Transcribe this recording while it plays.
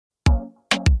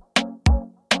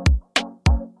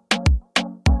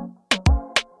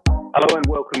Hello and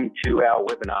welcome to our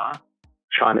webinar,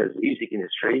 China's Music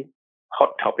Industry,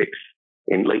 Hot Topics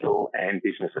in Legal and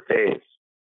Business Affairs.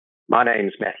 My name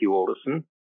is Mathew Alderson.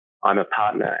 I'm a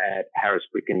partner at Harris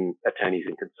Bricken Attorneys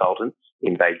and Consultants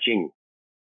in Beijing.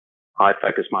 I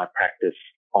focus my practice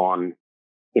on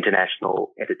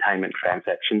international entertainment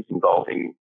transactions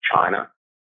involving China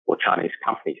or Chinese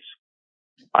companies.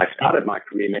 I started my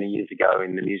career many years ago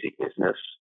in the music business,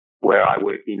 where I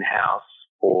worked in-house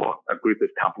for a group of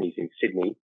companies in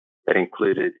Sydney that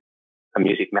included a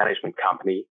music management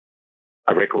company,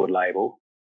 a record label,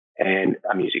 and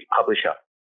a music publisher.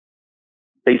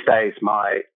 These days,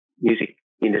 my music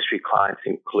industry clients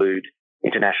include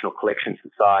international collection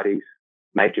societies,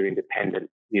 major independent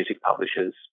music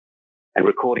publishers, and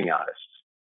recording artists.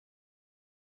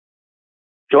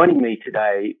 Joining me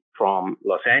today from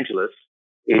Los Angeles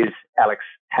is Alex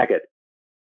Taggart,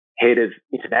 Head of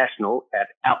International at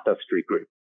Outdustry Group.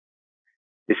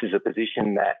 This is a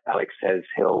position that Alex has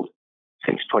held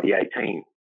since 2018.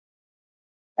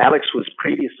 Alex was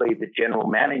previously the General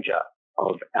Manager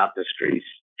of Outdustry's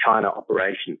China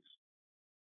operations.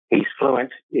 He's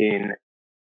fluent in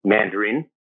Mandarin.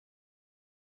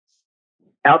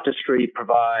 Outdustry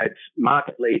provides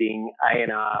market-leading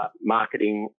A&R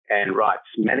marketing and rights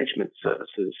management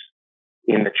services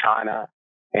in the China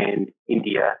and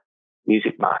India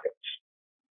music markets.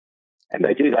 And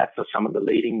they do that for some of the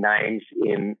leading names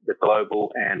in the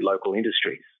global and local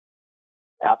industries.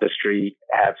 Outdustry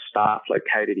have staff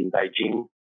located in Beijing,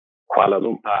 Kuala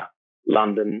Lumpur,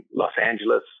 London, Los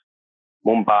Angeles,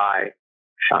 Mumbai,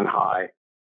 Shanghai,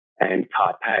 and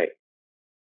Taipei.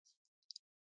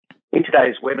 In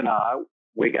today's webinar,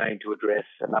 we're going to address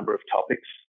a number of topics,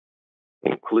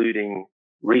 including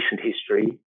recent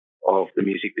history of the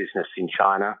music business in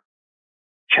China,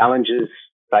 challenges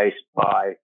faced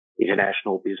by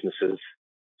international businesses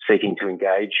seeking to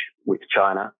engage with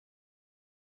China,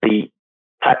 the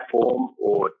platform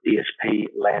or DSP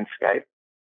landscape.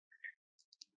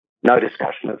 No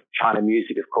discussion of China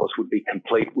music, of course, would be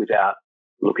complete without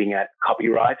looking at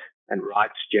copyright and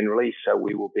rights generally. So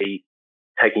we will be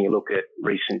taking a look at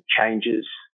recent changes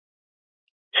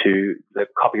to the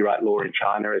copyright law in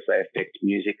China as they affect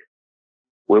music.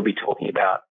 We'll be talking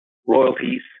about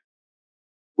royalties.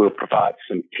 We'll provide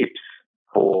some tips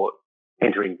for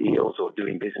entering deals or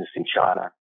doing business in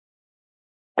China.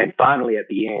 And finally, at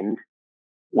the end,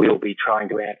 we'll be trying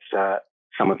to answer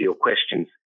some of your questions.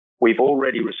 We've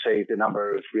already received a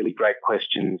number of really great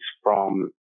questions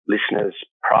from listeners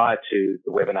prior to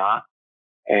the webinar,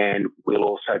 and we'll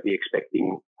also be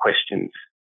expecting questions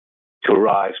to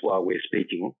arise while we're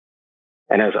speaking.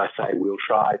 And as I say, we'll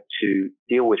try to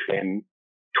deal with them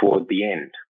toward the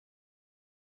end.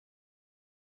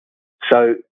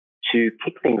 So to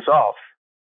kick things off,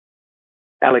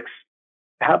 Alex,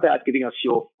 how about giving us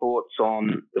your thoughts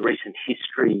on the recent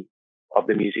history of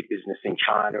the music business in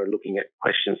China and looking at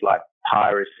questions like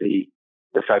piracy,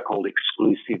 the so-called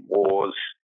exclusive wars,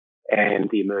 and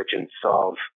the emergence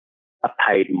of a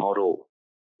paid model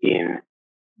in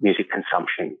music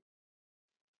consumption?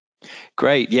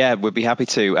 Great. Yeah, we'd be happy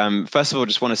to. First of all,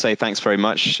 just want to say thanks very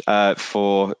much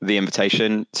for the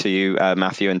invitation to you,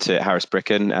 Mathew, and to Harris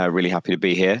Bricken. Really happy to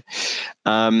be here.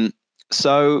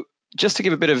 So just to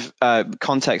give a bit of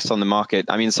context on the market,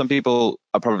 I mean, some people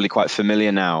are probably quite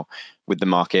familiar now with the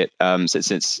market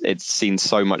since it's seen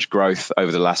so much growth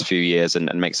over the last few years and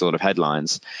makes a lot of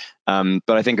headlines. But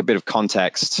I think a bit of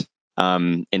context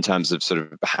in terms of sort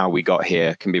of how we got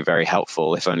here can be very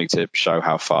helpful, if only to show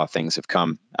how far things have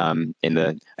come over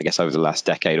the last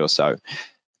decade or so.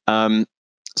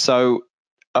 So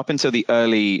up until the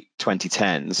early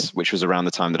 2010s, which was around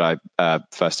the time that I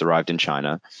first arrived in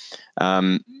China,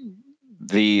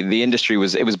 the industry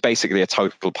was basically a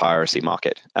total piracy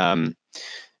market.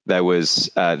 There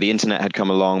was the internet had come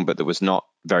along, but there was not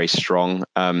very strong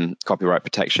copyright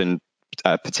protection,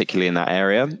 particularly in that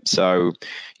area. So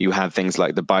you had things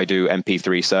like the Baidu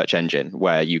MP3 search engine,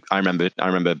 where I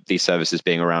remember these services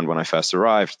being around when I first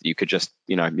arrived. You could just,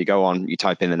 you go on, you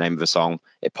type in the name of a song,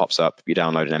 it pops up, you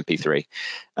download an MP3.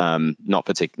 Not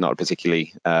a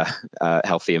particularly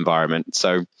healthy environment.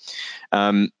 So,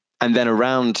 and then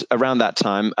around that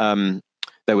time,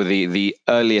 there were the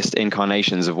earliest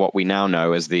incarnations of what we now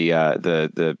know as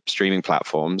the streaming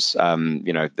platforms.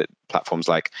 The platforms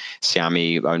like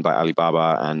Xiaomi, owned by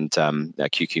Alibaba, and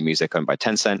QQ Music, owned by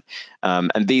Tencent.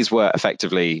 And these were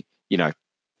effectively,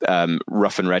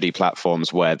 rough and ready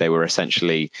platforms where they were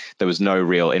essentially, there was no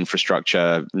real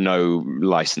infrastructure, no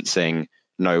licensing,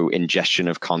 no ingestion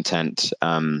of content.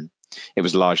 it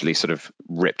was largely sort of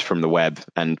ripped from the web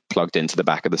and plugged into the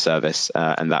back of the service,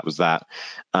 and that was that.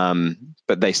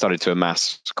 But they started to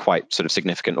amass quite sort of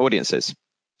significant audiences.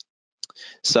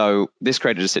 So this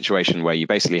created a situation where you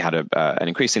basically had an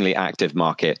increasingly active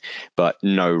market, but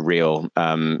no real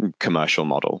commercial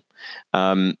model.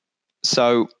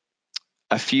 So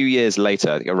a few years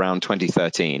later, around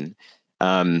 2013,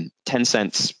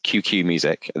 Tencent's QQ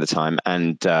Music at the time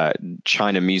and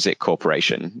China Music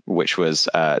Corporation, which was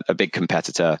a big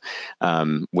competitor,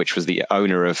 which was the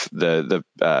owner of the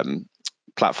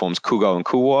platforms Kugou and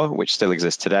Kuwo, which still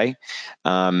exist today.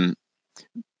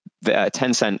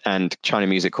 Tencent and China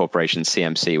Music Corporation,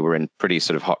 CMC, were in pretty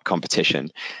sort of hot competition.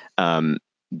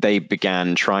 They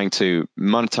began trying to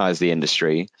monetize the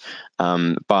industry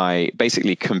by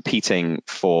basically competing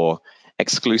for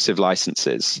exclusive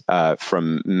licenses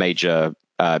from major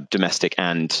domestic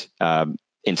and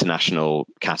international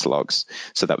catalogs.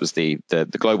 So that was the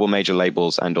global major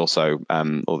labels and also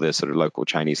all the sort of local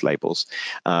Chinese labels.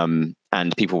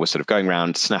 And people were sort of going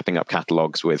around snapping up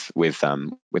catalogs with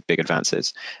big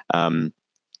advances.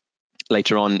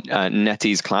 Later on,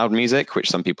 NetEase Cloud Music, which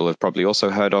some people have probably also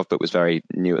heard of, but was very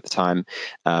new at the time,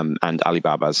 and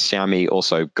Alibaba's Xiaomi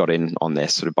also got in on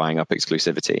this, sort of buying up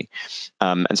exclusivity.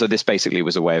 And so this basically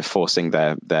was a way of forcing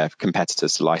their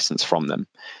competitors to license from them.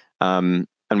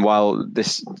 And while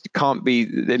this can't be,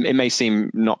 it may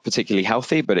seem not particularly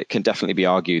healthy, but it can definitely be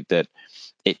argued that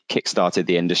it kickstarted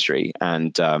the industry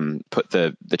and put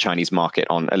the Chinese market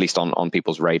on, at least on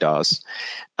people's radars.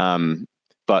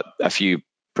 But a few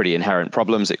pretty inherent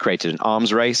problems. It created an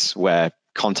arms race where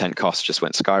content costs just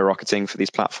went skyrocketing for these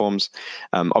platforms.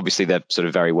 Obviously, they're sort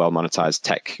of very well monetized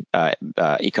tech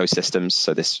ecosystems,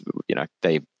 so this,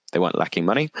 they weren't lacking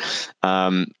money.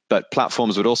 But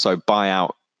platforms would also buy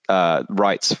out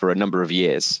rights for a number of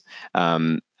years,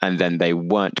 and then they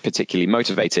weren't particularly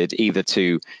motivated either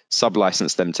to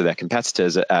sub-license them to their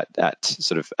competitors at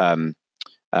sort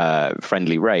of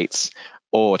friendly rates,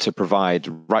 or to provide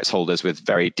rights holders with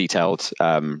very detailed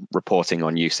reporting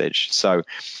on usage. So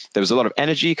there was a lot of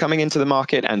energy coming into the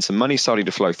market and some money starting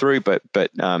to flow through, but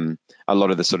a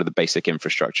lot of the sort of the basic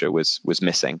infrastructure was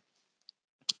missing.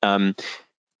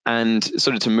 And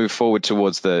sort of to move forward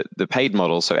towards the paid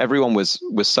model, so everyone was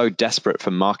so desperate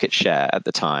for market share at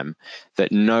the time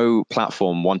that no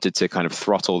platform wanted to kind of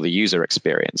throttle the user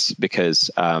experience,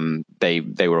 because they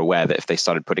were aware that if they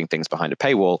started putting things behind a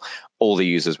paywall, all the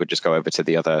users would just go over to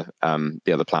the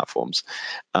other platforms.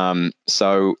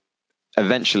 So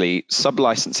eventually,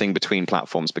 sub-licensing between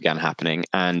platforms began happening,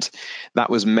 and that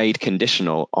was made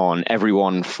conditional on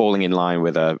everyone falling in line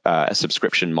with a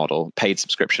subscription model, paid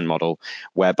subscription model,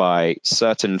 whereby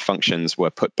certain functions were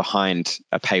put behind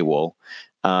a paywall.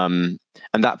 And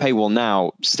that paywall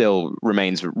now still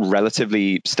remains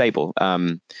relatively stable.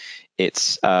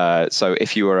 It's so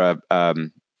if you are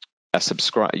a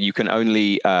subscribe, you can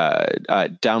only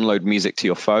download music to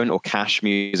your phone or cache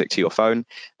music to your phone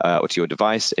or to your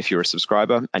device if you're a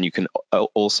subscriber, and you can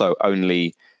also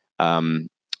only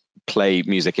play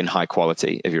music in high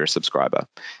quality if you're a subscriber.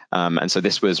 And so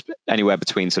this was anywhere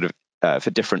between sort of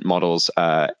for different models,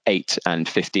 8 and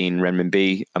 15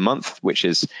 renminbi a month, which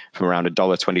is from around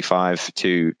 $1.25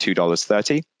 to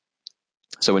 $2.30.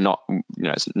 So we're not,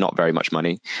 it's not very much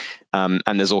money. And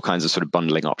there's all kinds of sort of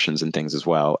bundling options and things as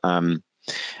well. And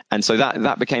so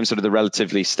that became sort of the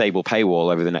relatively stable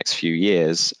paywall over the next few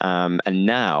years. And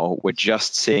now we're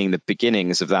just seeing the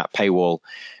beginnings of that paywall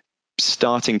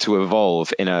starting to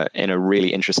evolve in a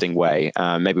really interesting way.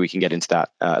 Maybe we can get into that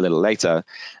a little later.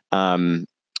 And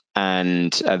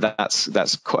that's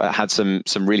had some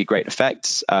really great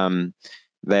effects.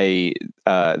 The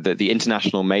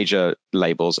international major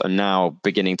labels are now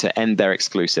beginning to end their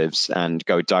exclusives and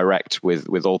go direct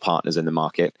with all partners in the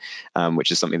market,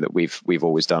 which is something that we've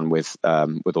always done with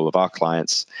all of our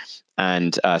clients.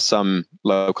 And some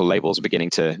local labels are beginning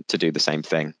to do the same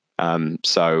thing.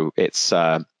 So it's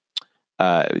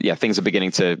things are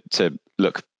beginning to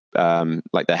look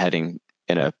like they're heading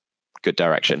in a good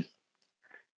direction.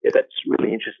 Yeah, that's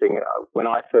really interesting. When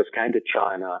I first came to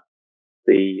China,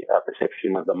 the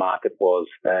perception of the market was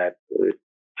that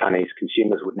Chinese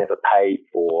consumers would never pay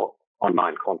for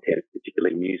online content,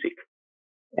 particularly music.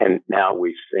 And now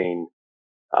we've seen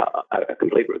a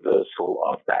complete reversal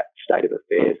of that state of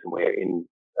affairs, and we're in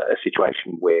a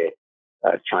situation where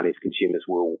Chinese consumers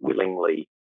will willingly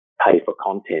pay for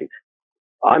content.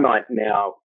 I might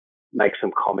now make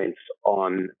some comments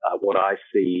on what I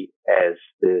see as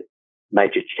the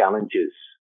major challenges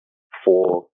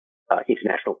for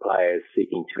international players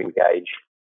seeking to engage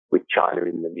with China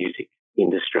in the music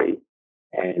industry.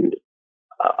 And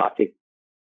I think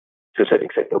to a certain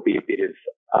extent, there'll be a bit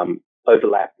of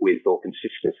overlap with or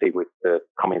consistency with the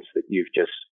comments that you've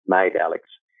just made, Alex.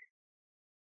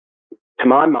 To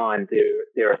my mind,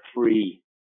 there are three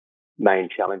main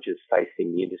challenges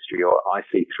facing the industry, or I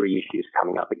see three issues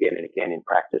coming up again and again in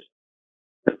practice.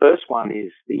 The first one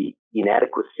is the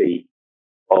inadequacy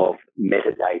of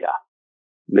metadata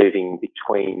moving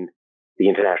between the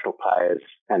international players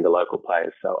and the local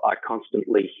players. So I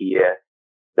constantly hear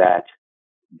that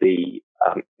the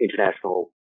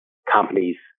international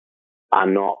companies are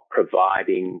not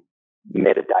providing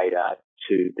metadata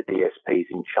to the DSPs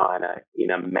in China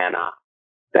in a manner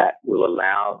that will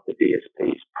allow the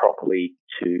DSPs properly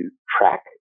to track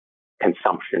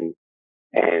consumption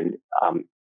and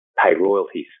pay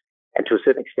royalties. And to a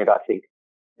certain extent, I think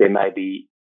there may be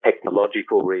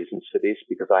technological reasons for this,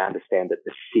 because I understand that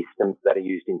the systems that are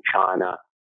used in China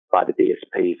by the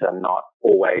DSPs are not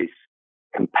always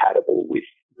compatible with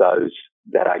those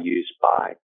that are used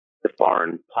by the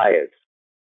foreign players.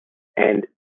 And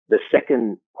the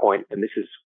second point, and this is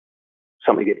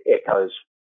something that echoes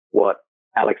what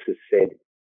Alex has said,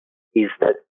 is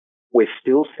that we're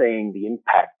still seeing the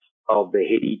impact of the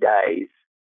heady days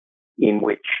in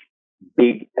which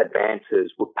big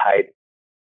advances were paid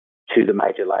to the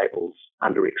major labels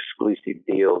under exclusive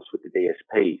deals with the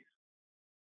DSPs.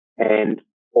 And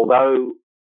although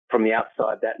from the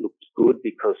outside that looked good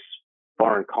because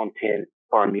foreign content,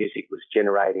 foreign music was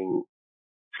generating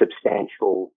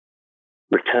substantial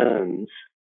returns,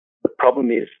 the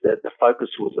problem is that the focus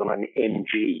was on an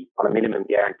MG, on a minimum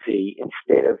guarantee,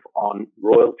 instead of on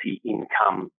royalty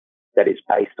income that is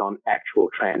based on actual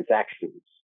transactions.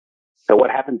 So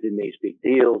what happens in these big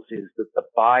deals is that the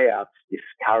buyouts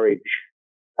discourage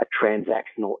a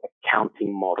transactional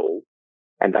accounting model,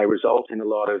 and they result in a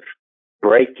lot of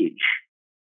breakage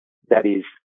that is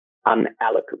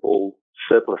unallocable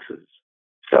surpluses.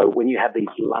 So when you have these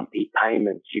lumpy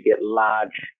payments, you get large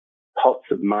pots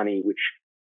of money, which,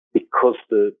 because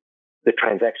the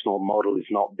transactional model is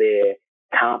not there,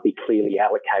 can't be clearly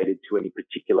allocated to any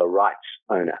particular rights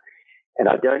owner. And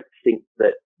I don't think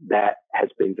that that has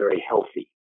been very healthy.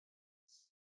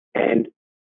 And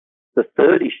the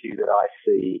third issue that I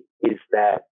see is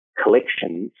that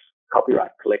collections,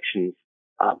 copyright collections,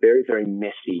 are very, very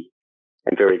messy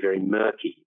and very, very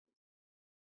murky.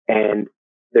 And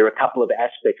there are a couple of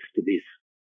aspects to this.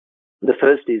 The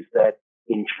first is that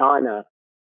in China,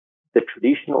 the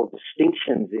traditional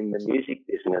distinctions in the music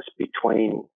business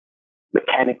between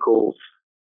mechanicals,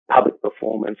 public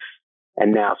performance,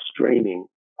 and now streaming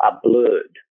are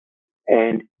blurred.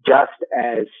 And just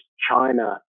as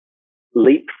China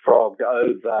leapfrogged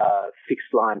over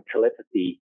fixed line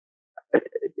telepathy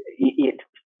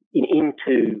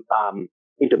into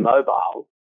mobile,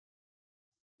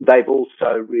 they've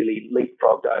also really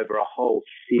leapfrogged over a whole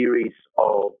series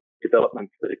of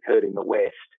developments that occurred in the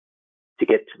West to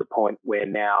get to the point where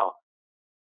now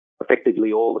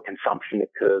effectively all the consumption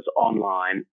occurs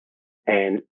online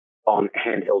and on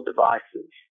handheld devices.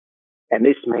 And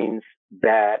this means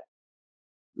that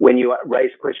when you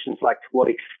raise questions like to what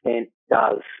extent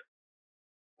does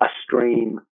a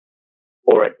stream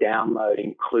or a download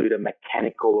include a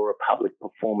mechanical or a public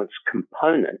performance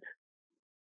component,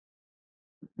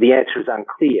 the answer is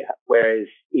unclear. Whereas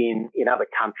in other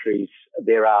countries,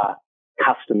 there are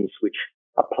customs which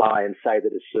apply and say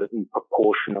that a certain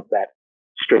proportion of that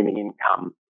streaming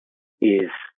income is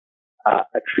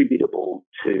attributable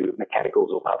to mechanicals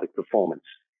or public performance.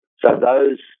 So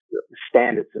those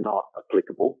standards are not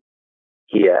applicable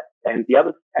here. And the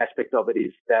other aspect of it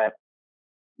is that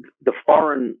the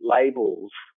foreign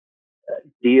labels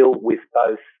deal with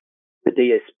both the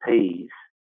DSPs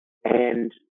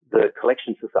and the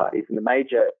collection societies. And the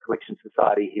major collection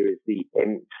society here is the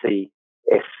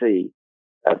MCSC,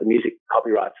 the Music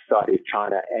Copyright Society of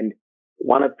China. And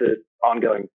one of the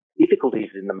ongoing difficulties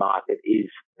in the market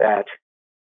is that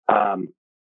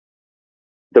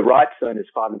the rights owners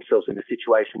find themselves in a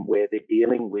situation where they're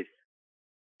dealing with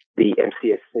the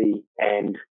MCSC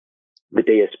and the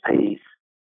DSPs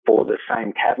for the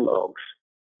same catalogues,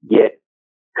 yet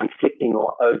conflicting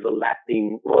or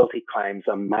overlapping royalty claims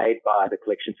are made by the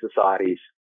collection societies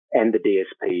and the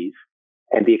DSPs,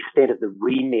 and the extent of the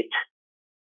remit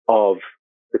of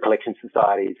the collection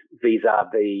societies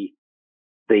vis-a-vis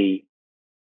the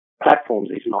platforms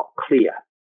is not clear.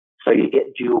 So you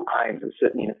get dual claims and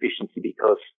certain inefficiency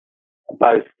because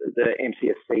both the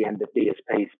MCSC and the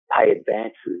DSPs pay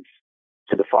advances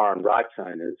to the foreign rights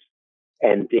owners,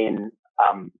 and then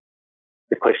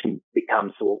the question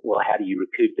becomes, well, how do you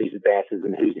recoup these advances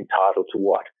and who's entitled to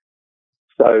what?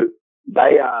 So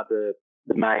they are the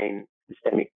main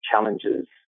systemic challenges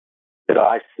that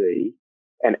I see.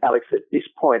 And Alex, at this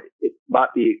point, it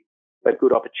might be a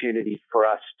good opportunity for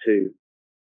us to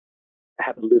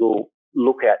have a little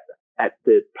look at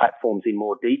the platforms in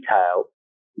more detail.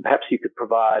 Perhaps you could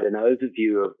provide an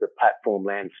overview of the platform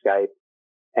landscape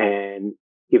and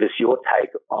give us your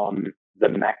take on the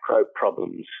macro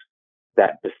problems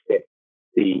that beset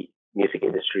the music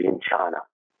industry in China.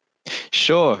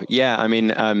 Sure. Yeah. I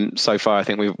mean, so far I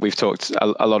think we've talked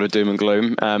a lot of doom and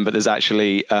gloom, but there's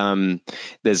actually actually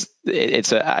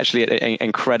an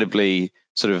incredibly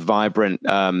sort of vibrant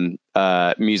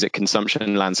music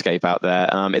consumption landscape out there.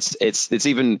 It's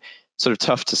even sort of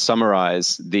tough to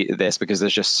summarize this because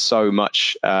there's just so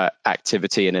much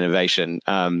activity and innovation.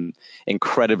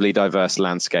 Incredibly diverse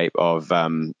landscape of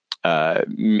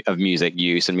music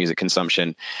use and music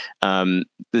consumption.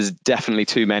 There's definitely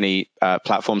too many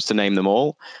platforms to name them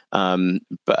all,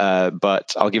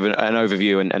 but I'll give an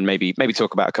overview and maybe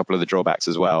talk about a couple of the drawbacks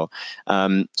as well.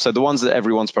 So the ones that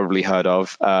everyone's probably heard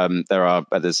of,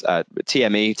 there's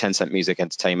TME, Tencent Music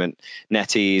Entertainment,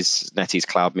 NetEase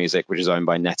Cloud Music, which is owned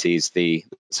by NetEase, the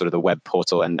sort of the web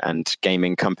portal and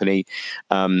gaming company,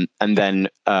 and then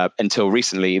until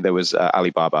recently there was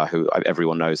Alibaba, who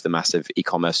everyone knows, the massive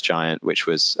e-commerce giant, which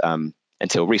was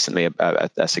until recently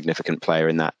a significant player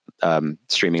in that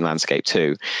streaming landscape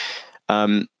too.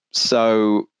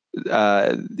 So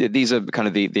these are kind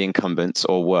of the incumbents,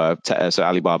 or were. So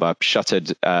Alibaba shuttered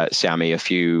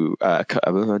Xiaomi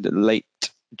late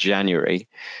January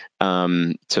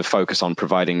to focus on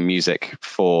providing music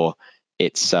for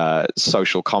its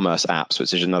social commerce apps,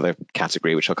 which is another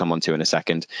category which I'll come on to in a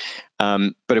second.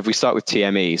 But if we start with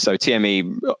TME, so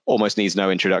TME almost needs no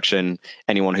introduction.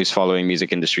 Anyone who's following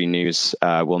music industry news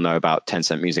will know about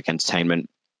Tencent Music Entertainment.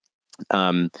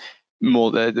 In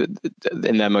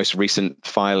their most recent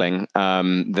filing,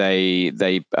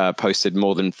 they posted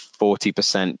more than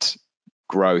 40%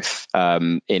 growth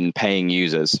in paying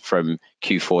users from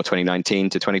Q4 2019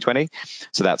 to 2020.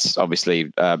 So that's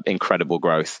obviously incredible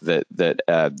growth that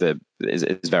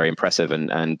is very impressive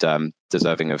and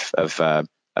deserving of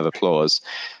applause.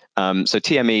 So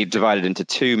TME divided into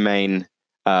two main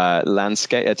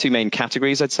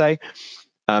categories, I'd say.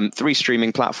 Three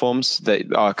streaming platforms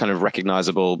that are kind of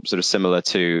recognizable, sort of similar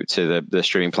to the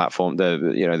streaming platform,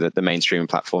 the main streaming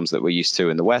platforms that we're used to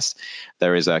in the West.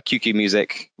 There is QQ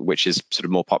Music, which is sort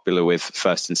of more popular with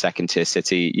first and second tier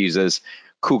city users,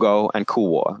 Kugou and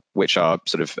Kuwo, which are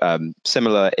sort of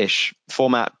similar-ish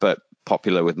format, but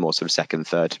popular with more sort of second,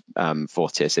 third,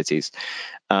 fourth tier cities.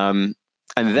 And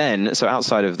then, so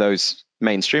outside of those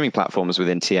main streaming platforms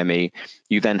within TME,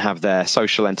 you then have their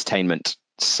social entertainment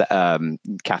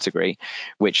category,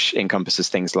 which encompasses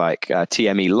things like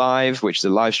TME Live, which is a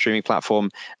live streaming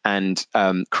platform, and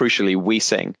crucially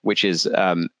WeSing, which is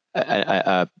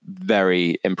a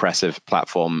very impressive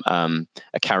platform, a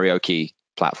karaoke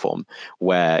platform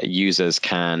where users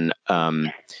can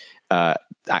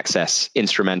access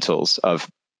instrumentals of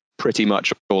pretty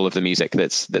much all of the music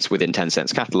that's within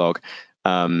Tencent's catalog,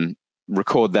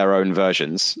 record their own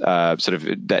versions, sort of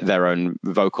their own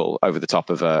vocal over the top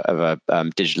of a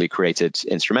digitally created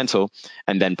instrumental,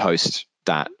 and then post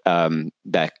that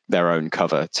their own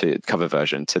cover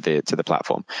version to the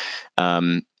platform.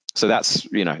 So that's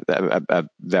a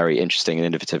very interesting and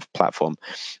innovative platform.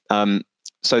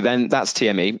 So then that's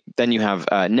TME. Then you have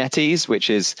NetEase, which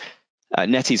is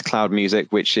NetEase Cloud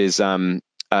Music, which is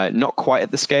not quite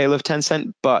at the scale of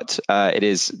Tencent, but it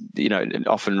is,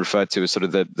 often referred to as sort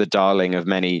of the darling of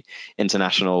many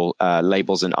international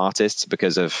labels and artists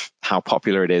because of how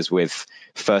popular it is with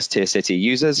first-tier city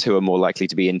users who are more likely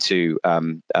to be into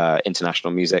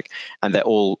international music, and they're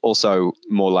all also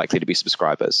more likely to be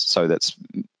subscribers. So that's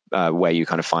where you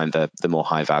kind of find the more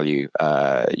high-value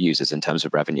users in terms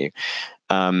of revenue.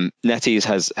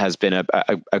 NetEase has been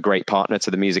a great partner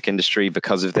to the music industry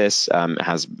because of this. It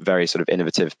has very sort of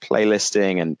innovative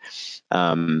playlisting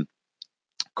and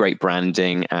great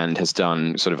branding, and has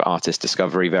done sort of artist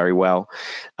discovery very well.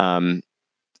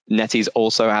 NetEase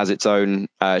also has its own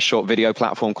short video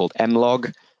platform called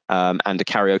Mlog, and a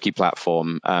karaoke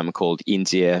platform called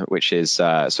Injie, which is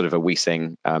sort of a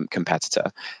WeSing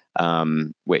competitor,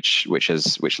 which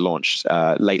launched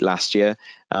late last year,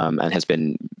 and has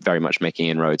been very much making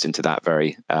inroads into that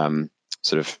very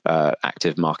sort of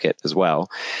active market as well.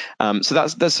 So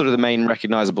that's sort of the main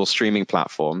recognizable streaming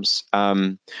platforms.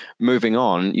 Moving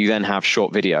on, you then have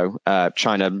short video.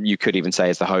 China, you could even say,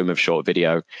 is the home of short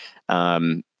video.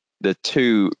 The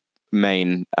two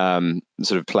main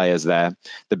sort of players there,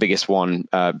 the biggest one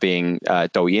being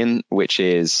Douyin, which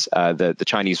is the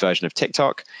Chinese version of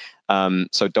TikTok.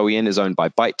 So Douyin is owned by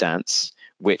ByteDance,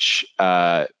 which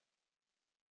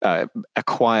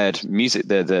acquired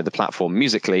the platform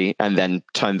Musically, and then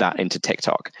turned that into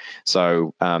TikTok.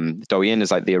 So Douyin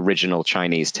is like the original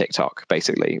Chinese TikTok,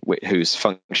 basically, whose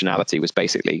functionality was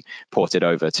basically ported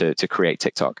over to create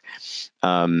TikTok.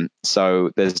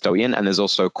 So there's Douyin, and there's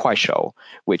also Kuaishou,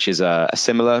 which is a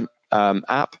similar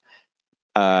app.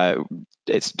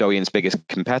 It's Douyin's biggest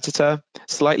competitor,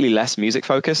 slightly less music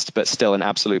focused, but still an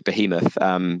absolute behemoth.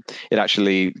 It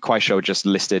actually, Kuaishou just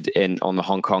listed on the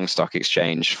Hong Kong Stock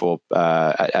Exchange floated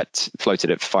at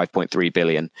 5.3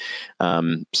 billion.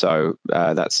 So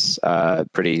that's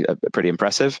pretty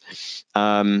impressive.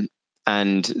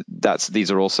 And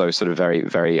these are also sort of very,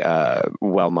 very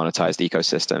well monetized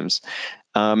ecosystems.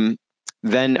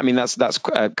 Then, I mean, that's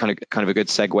kind of a good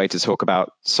segue to talk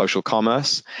about social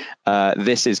commerce.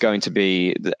 This is going to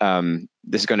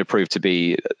prove to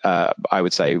be, I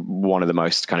would say, one of the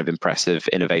most kind of impressive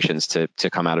innovations to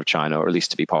come out of China, or at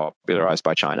least to be popularized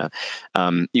by China.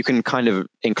 You can kind of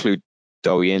include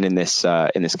Douyin in this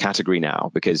category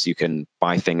now, because you can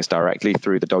buy things directly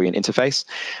through the Douyin interface.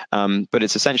 But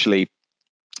it's essentially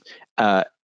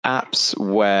apps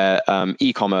where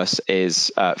e-commerce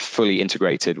is fully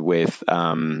integrated with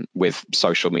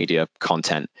social media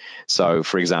content. So,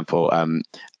 for example,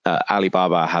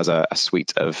 Alibaba has a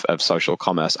suite of social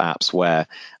commerce apps where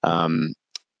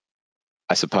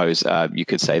I suppose you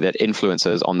could say that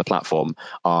influencers on the platform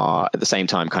are at the same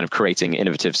time kind of creating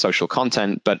innovative social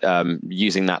content, but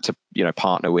using that to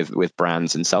partner with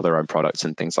brands and sell their own products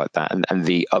and things like that. And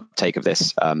the uptake of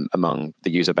this among the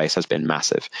user base has been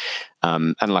massive.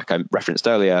 And like I referenced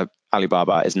earlier,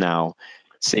 Alibaba is now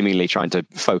seemingly trying to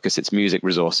focus its music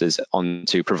resources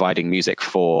onto providing music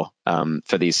for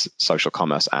these social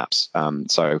commerce apps.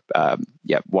 So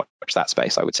watch that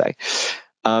space, I would say.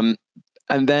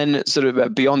 And then sort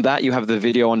of beyond that, you have the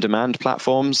video on demand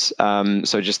platforms. So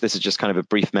this is just kind of a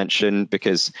brief mention,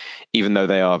 because even though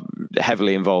they are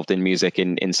heavily involved in music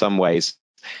in some ways,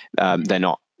 they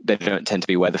don't tend to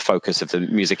be where the focus of the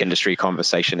music industry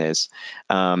conversation is.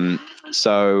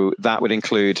 So that would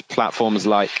include platforms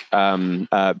like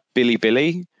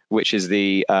Bilibili, which is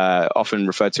the often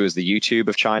referred to as the YouTube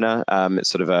of China. It's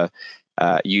sort of a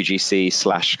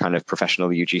UGC / kind of professional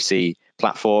UGC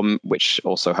platform, which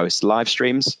also hosts live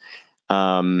streams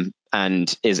and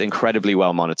is incredibly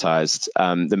well monetized.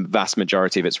 The vast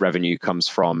majority of its revenue comes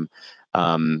from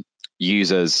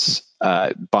users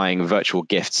buying virtual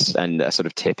gifts and sort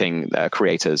of tipping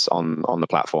creators on the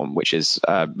platform, which is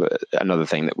another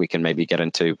thing that we can maybe get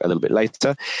into a little bit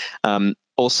later.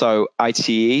 Also,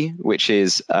 iQIYI, which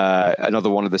is another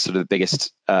one of the sort of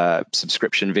biggest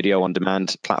subscription video on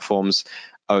demand platforms,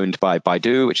 owned by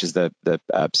Baidu, which is the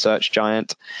search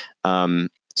giant. iQIYI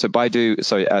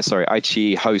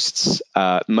hosts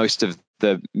most of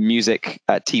the music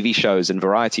TV shows and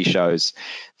variety shows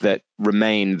that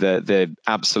remain the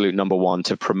absolute number one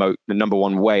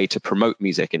way to promote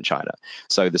music in China.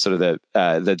 So the sort of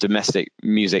the domestic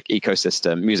music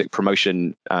ecosystem, music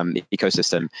promotion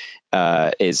ecosystem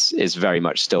is very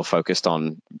much still focused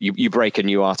on you break a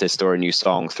new artist or a new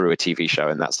song through a TV show,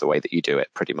 and that's the way that you do it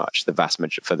pretty much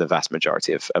for the vast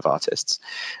majority of artists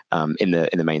in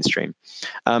the mainstream.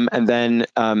 And then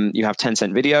you have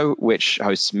Tencent Video, which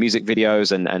hosts music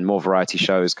videos and more variety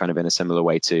shows, kind of in a similar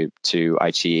way to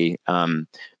iQIYI.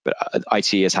 But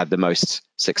iQIYI has had the most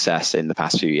success in the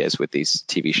past few years with these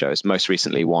TV shows. Most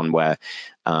recently, one where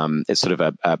it's sort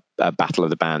of a battle of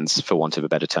the bands, for want of a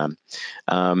better term.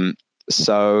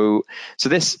 So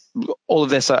all of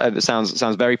this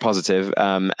sounds very positive,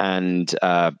 and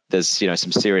there's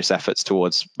some serious efforts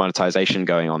towards monetization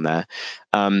going on there.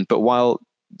 But while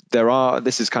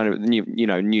this is kind of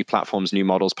new platforms, new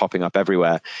models popping up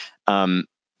everywhere.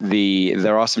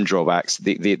 There are some drawbacks.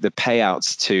 The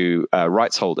payouts to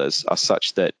rights holders are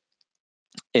such that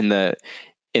in the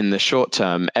short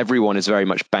term, everyone is very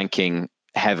much banking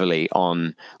heavily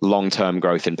on long-term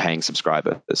growth in paying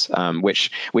subscribers,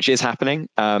 which is happening.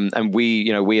 And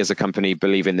we as a company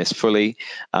believe in this fully.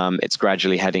 It's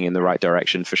gradually heading in the right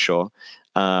direction for sure.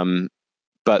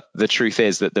 But the truth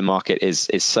is that the market is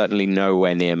certainly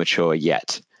nowhere near mature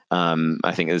yet.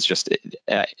 I think it's just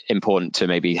important to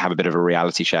maybe have a bit of a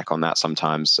reality check on that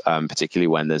sometimes, particularly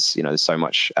when there's so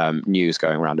much news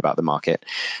going around about the market.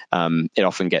 It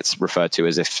often gets referred to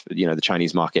as if the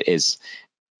Chinese market is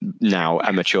now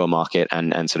a mature market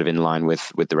and sort of in line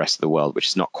with the rest of the world, which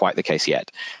is not quite the case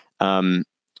yet.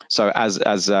 So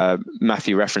as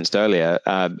Matthew referenced earlier,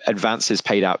 advances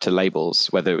paid out to labels,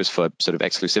 whether it was for sort of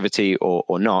exclusivity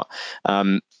or not,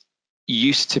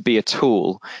 used to be a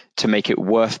tool to make it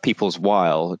worth people's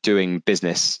while doing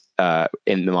business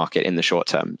in the market in the short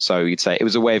term. So you'd say it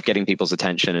was a way of getting people's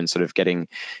attention and sort of getting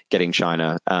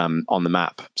China on the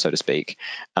map, so to speak.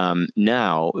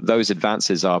 Now those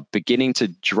advances are beginning to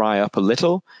dry up a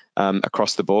little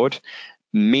across the board.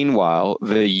 Meanwhile,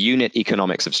 the unit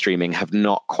economics of streaming have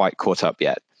not quite caught up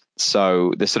yet.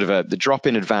 So the sort of the drop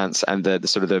in advance and the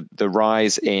sort of the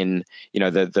rise in, you know,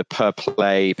 the per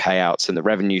play payouts and the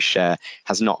revenue share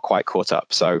has not quite caught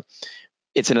up. So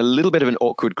it's in a little bit of an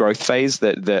awkward growth phase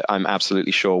that I'm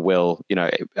absolutely sure will, you know,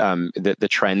 the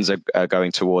trends are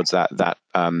going towards that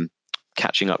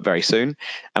catching up very soon.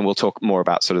 And we'll talk more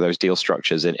about sort of those deal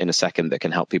structures in a second that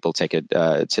can help people take it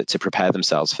to prepare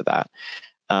themselves for that.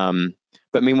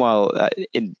 But meanwhile,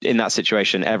 in that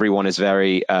situation, everyone is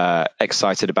very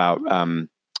excited about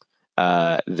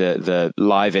the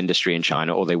live industry in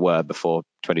China, or they were before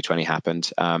 2020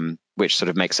 happened, which sort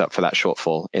of makes up for that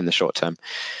shortfall in the short term.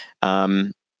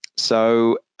 And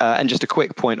just a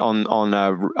quick point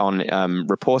on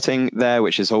reporting there,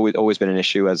 which has always been an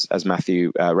issue, as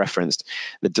Mathew referenced.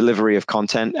 The delivery of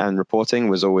content and reporting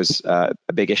was always a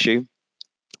big issue,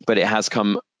 but it has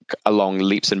come along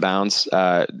leaps and bounds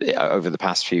over the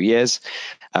past few years,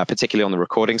 particularly on the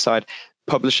recording side.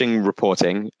 Publishing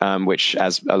reporting, which,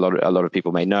 as a lot of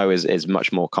people may know, is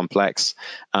much more complex.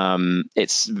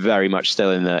 It's very much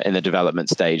still in the development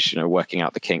stage, you know, working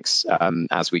out the kinks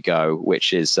as we go.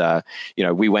 Which is, you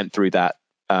know, we went through that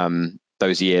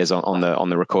those years on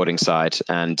the recording side,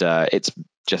 and it's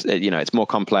just, you know, it's more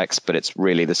complex, but it's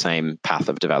really the same path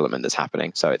of development that's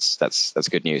happening. So that's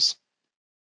good news.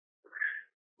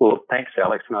 Well, thanks,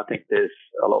 Alex. And I think there's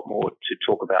a lot more to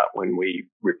talk about when we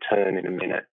return in a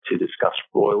minute to discuss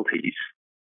royalties.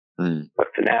 But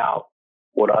for now,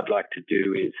 what I'd like to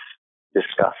do is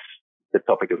discuss the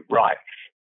topic of rights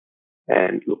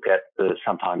and look at the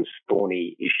sometimes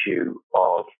thorny issue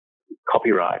of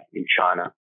copyright in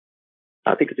China.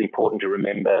 I think it's important to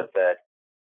remember that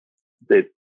the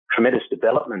tremendous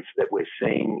developments that we're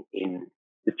seeing in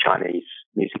the Chinese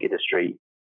music industry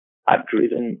are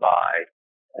driven by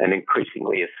an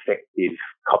increasingly effective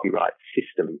copyright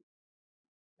system.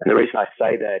 And the reason I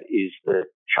say that is that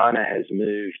China has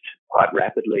moved quite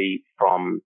rapidly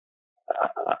from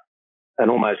an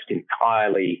almost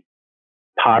entirely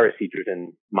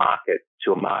piracy-driven market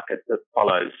to a market that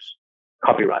follows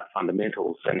copyright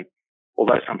fundamentals. And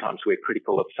although sometimes we're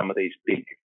critical of some of these big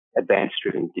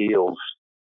advance-driven deals,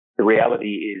 the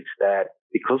reality is that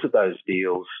because of those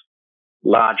deals,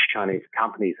 large Chinese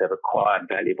companies have acquired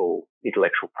valuable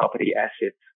intellectual property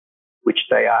assets, which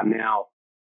they are now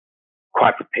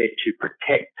quite prepared to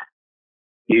protect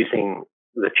using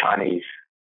the Chinese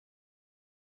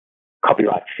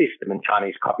copyright system and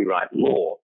Chinese copyright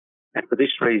law. And for this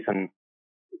reason,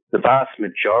 the vast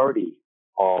majority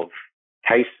of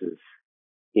cases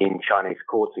in Chinese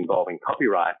courts involving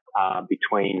copyright are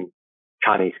between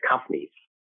Chinese companies.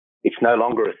 It's no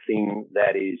longer a thing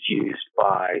that is used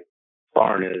by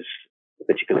foreigners,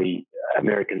 particularly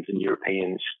Americans and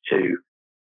Europeans, to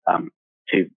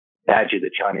badger the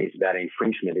Chinese about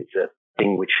infringement. It's a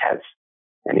thing which has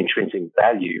an intrinsic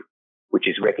value, which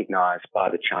is recognized by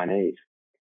the Chinese.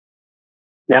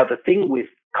 Now, the thing with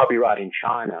copyright in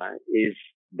China is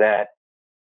that,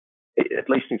 at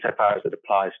least insofar as it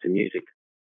applies to music,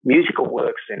 musical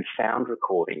works and sound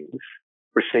recordings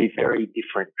receive very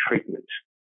different treatment.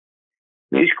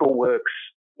 Musical works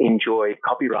enjoy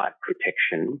copyright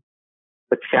protection,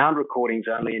 but sound recordings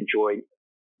only enjoy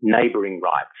neighboring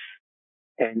rights.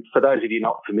 And for those of you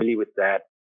not familiar with that,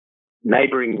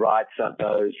 neighboring rights are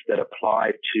those that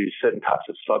apply to certain types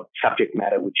of subject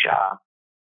matter which are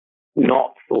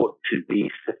not thought to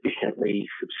be sufficiently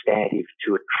substantive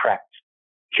to attract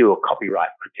pure copyright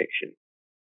protection.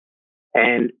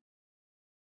 And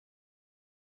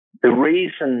the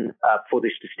reason for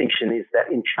this distinction is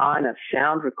that in China,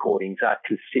 sound recordings are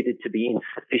considered to be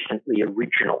insufficiently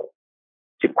original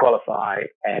to qualify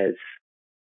as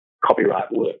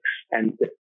copyright works. And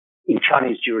in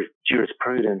Chinese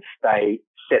jurisprudence, they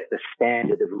set the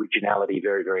standard of originality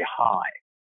very, very high.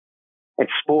 And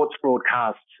sports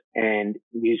broadcasts and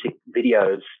music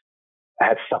videos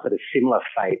have suffered a similar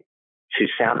fate to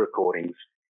sound recordings.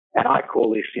 And I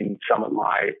call this, in some of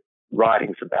my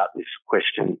writings about this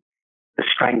question, the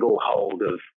stranglehold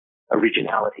of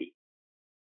originality.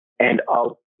 And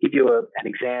I'll give you an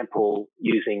example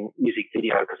using music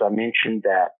video, because I mentioned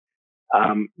that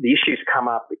the issues come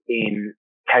up in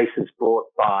cases brought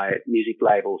by music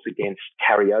labels against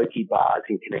karaoke bars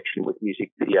in connection with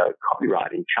music video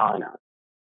copyright in China.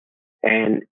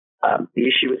 And the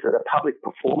issue is that a public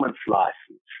performance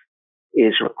license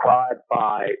is required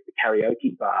by the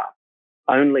karaoke bar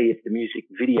only if the music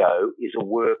video is a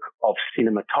work of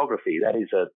cinematography. That is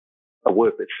a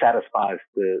work that satisfies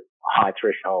the high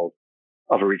threshold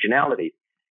of originality.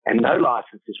 And no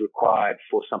license is required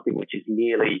for something which is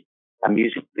merely a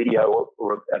music video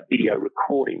or a video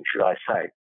recording, should I say.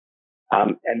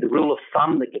 And the rule of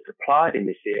thumb that gets applied in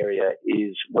this area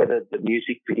is whether the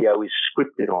music video is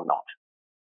scripted or not.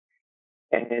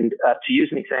 And to use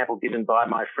an example given by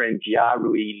my friend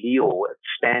Jiarui Liu at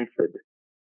Stanford,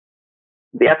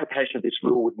 the application of this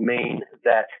rule would mean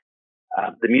that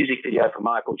the music video for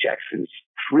Michael Jackson's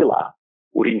Thriller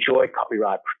would enjoy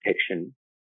copyright protection,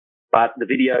 but the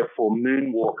video for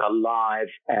Moonwalker Live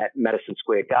at Madison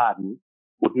Square Garden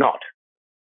would not.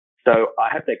 So I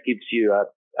hope that gives you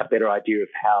a better idea of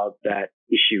how that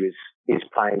issue is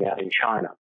playing out in China.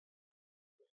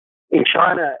 In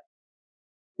China,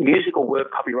 musical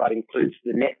work copyright includes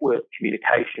the network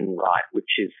communication right, which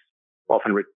is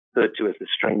often referred to as the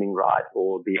streaming right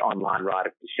or the online right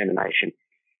of dissemination.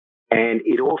 And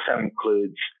it also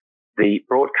includes the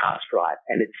broadcast right.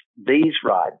 And it's these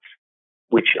rights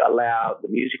which allow the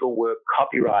musical work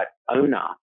copyright owner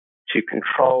to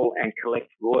control and collect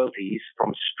royalties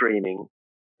from streaming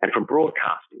and from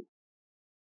broadcasting.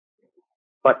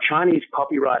 But Chinese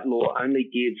copyright law only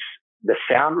gives the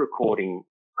sound recording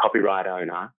copyright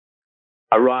owner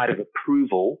a right of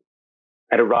approval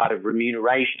and a right of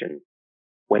remuneration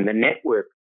when the network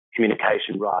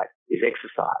communication right is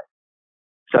exercised.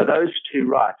 So those two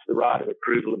rights, the right of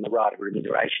approval and the right of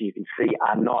remuneration, you can see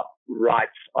are not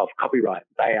rights of copyright.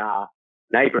 They are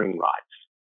neighbouring rights.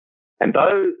 And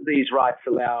though these rights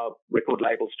allow record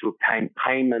labels to obtain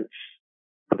payments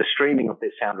for the streaming of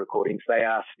their sound recordings, they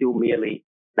are still merely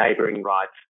neighbouring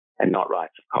rights and not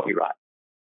rights of copyright.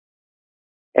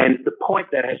 And the point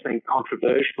that has been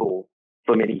controversial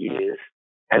for many years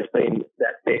has been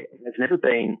that there has never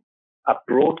been a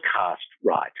broadcast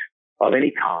right of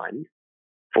any kind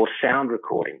for sound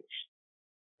recordings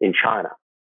in China.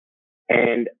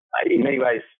 And in many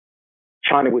ways,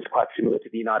 China was quite similar to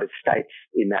the United States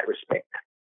in that respect.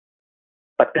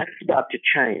 But that's about to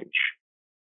change.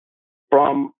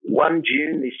 From 1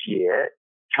 June this year,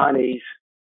 Chinese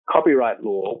copyright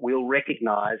law will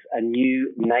recognize a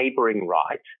new neighbouring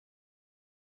right,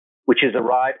 which is a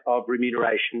right of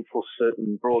remuneration for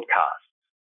certain broadcasts.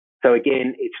 So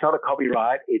again, it's not a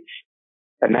copyright, it's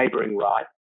a neighbouring right,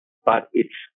 but it's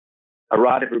a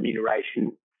right of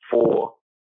remuneration for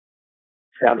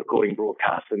sound recording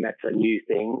broadcasts, and that's a new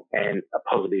thing and a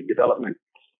positive development.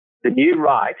 The new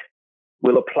right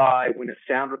will apply when a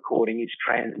sound recording is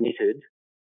transmitted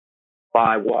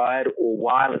by wired or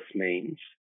wireless means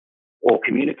or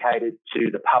communicated to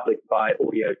the public by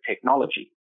audio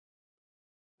technology.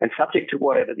 And subject to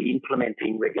whatever the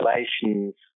implementing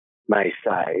regulations may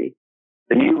say,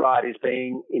 the new right is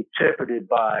being interpreted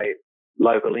by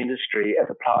local industry as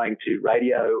applying to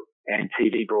radio and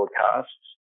TV broadcasts,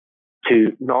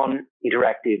 to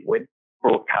non-interactive web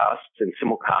broadcasts and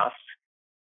simulcasts,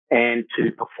 and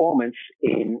to performance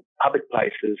in public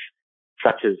places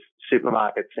such as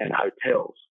supermarkets and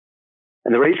hotels.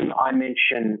 And the reason I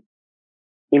mention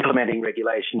implementing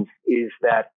regulations is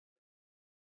that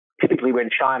typically when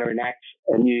China enacts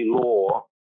a new law,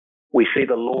 we see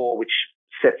the law which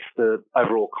sets the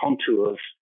overall contours,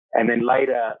 and then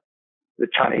later the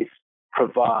Chinese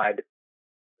provide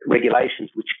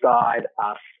regulations which guide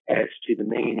us as to the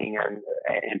meaning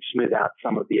and smooth out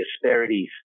some of the asperities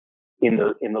in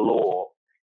the law.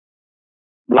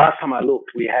 Last time I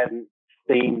looked, we hadn't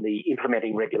seen the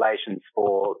implementing regulations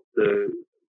for the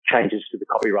changes to the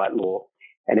copyright law,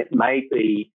 and it may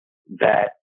be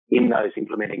that in those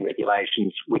implementing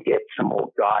regulations we get some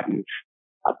more guidance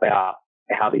about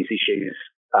how these issues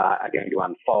are going to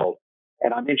unfold.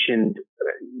 And I mentioned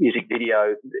music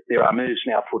video. There are moves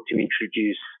now afoot to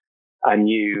introduce a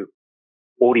new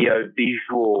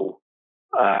audio-visual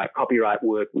copyright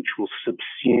work which will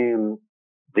subsume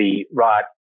the right,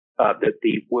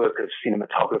 the work of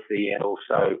cinematography and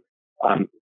also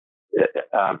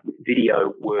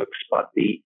video works. But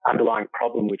the underlying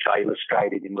problem which I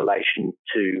illustrated in relation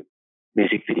to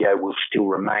music video will still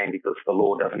remain because the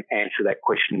law doesn't answer that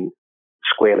question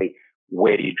squarely.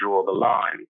 Where do you draw the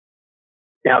line?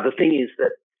 Now, the thing is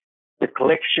that the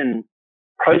collection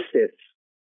process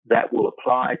that will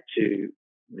apply to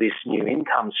this new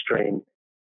income stream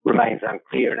remains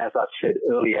unclear. And as I've said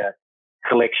earlier,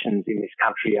 collections in this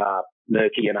country are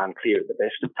murky and unclear at the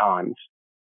best of times.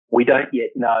 We don't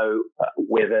yet know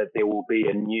whether there will be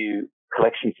a new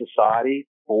collection society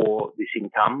for this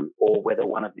income or whether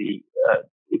one of the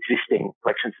existing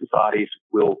collection societies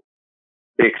will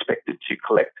be expected to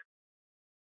collect.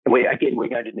 And we're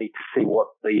going to need to see what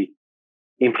the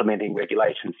implementing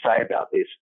regulations say about this.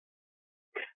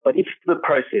 But if the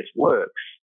process works,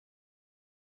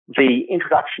 the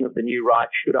introduction of the new right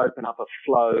should open up a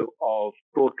flow of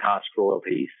broadcast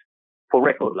royalties for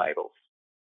record labels.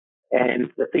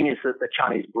 And the thing is that the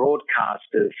Chinese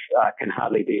broadcasters can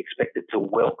hardly be expected to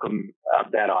welcome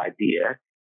that idea.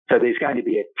 So there's going to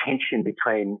be a tension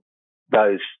between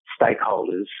those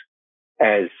stakeholders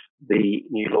as the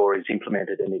new law is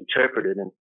implemented and interpreted.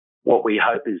 And what we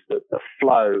hope is that the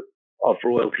flow of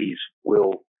royalties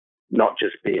will not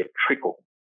just be a trickle.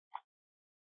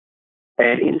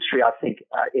 And industry, I think,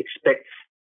 expects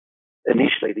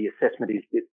initially the assessment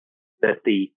is that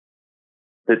the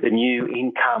new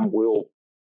income will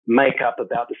make up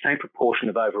about the same proportion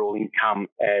of overall income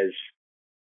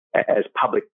as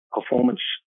public performance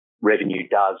revenue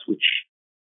does, which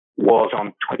was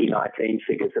on 2019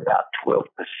 figures about 12%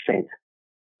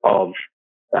 of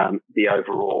the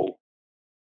overall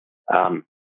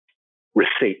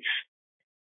receipts.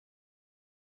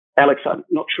 Alex, I'm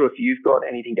not sure if you've got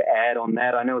anything to add on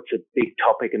that. I know it's a big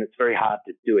topic and it's very hard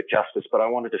to do it justice, but I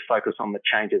wanted to focus on the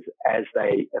changes as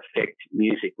they affect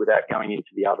music without going into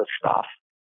the other stuff.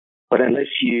 But unless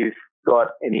you've got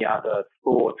any other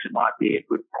thoughts, it might be a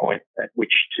good point at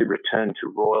which to return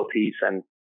to royalties and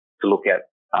to look at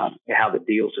how the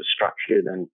deals are structured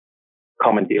and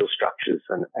common deal structures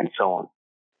and so on.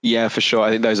 Yeah, for sure.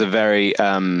 I think those are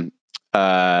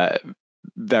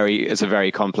it's a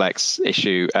very complex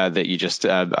issue that you just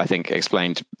I think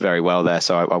explained very well there.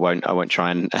 So I won't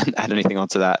try and add anything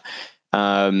onto that.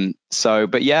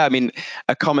 But yeah, I mean,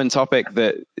 a common topic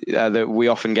that we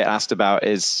often get asked about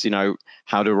is,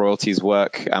 how do royalties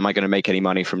work? Am I going to make any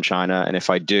money from China? And if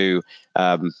I do,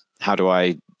 how do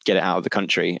I get it out of the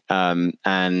country?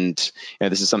 And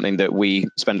this is something that we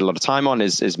spend a lot of time on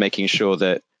is making sure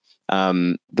that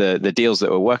the deals that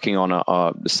we're working on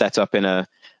are set up in a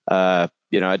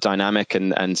dynamic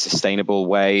and sustainable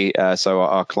way, so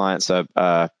our clients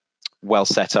are well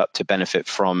set up to benefit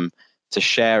to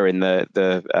share in their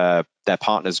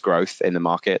partners' growth in the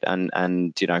market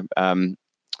and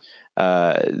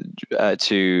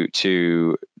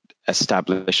to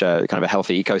establish a kind of a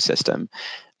healthy ecosystem.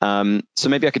 So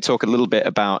maybe I could talk a little bit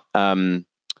about the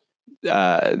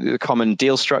common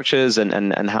deal structures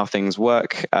and how things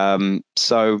work.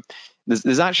 So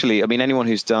there's actually, I mean, anyone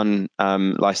who's done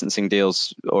licensing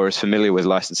deals or is familiar with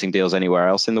licensing deals anywhere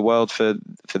else in the world for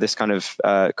this kind of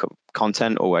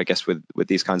content, or I guess with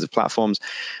these kinds of platforms,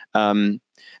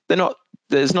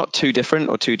 there's not too different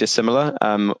or too dissimilar,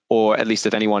 or at least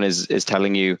if anyone is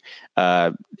telling you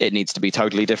it needs to be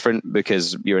totally different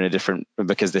because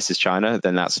because this is China,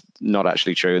 then that's not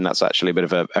actually true, and that's actually a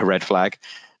bit of a red flag.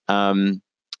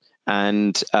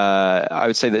 And I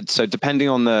would say that, so depending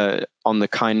on the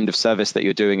kind of service that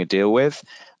you're doing a deal with,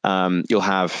 you'll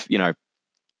have,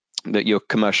 that your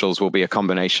commercials will be a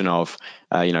combination of,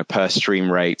 per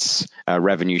stream rates,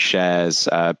 revenue shares,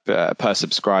 per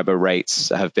subscriber rates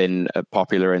have been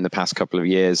popular in the past couple of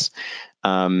years.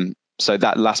 So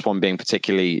that last one being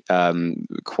particularly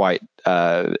quite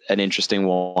an interesting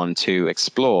one to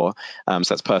explore. So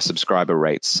that's per subscriber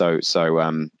rates. So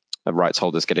rights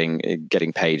holders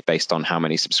getting paid based on how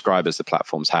many subscribers the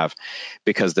platforms have,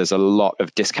 because there's a lot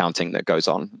of discounting that goes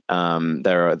on.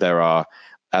 There are,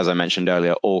 as I mentioned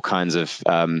earlier, all kinds of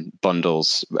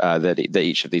bundles that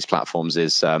each of these platforms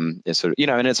is sort of,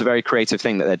 and it's a very creative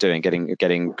thing that they're doing,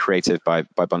 getting creative by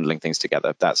bundling things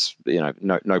together. That's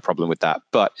no problem with that,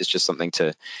 but it's just something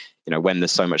to, when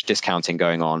there's so much discounting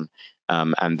going on,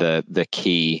 and the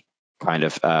key kind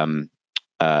of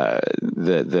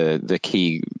the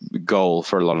key goal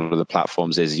for a lot of the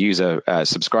platforms is user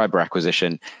subscriber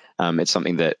acquisition. It's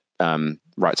something that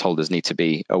rights holders need to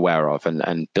be aware of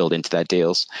and build into their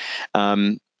deals.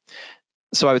 So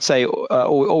I would say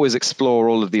always explore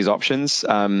all of these options.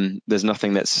 There's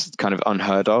nothing that's kind of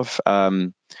unheard of.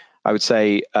 I would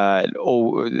say,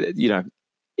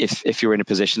 if you're in a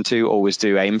position to, always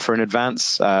do aim for an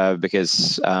advance,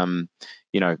 because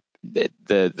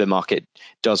the market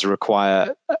does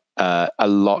require a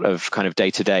lot of kind of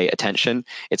day-to-day attention.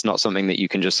 It's not something that you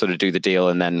can just sort of do the deal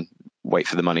and then wait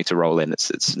for the money to roll in.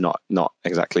 It's not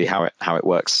exactly how it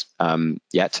works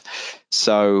yet.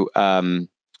 So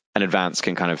an advance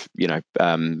can kind of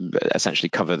essentially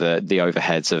cover the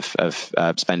overheads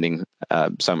of spending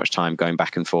so much time going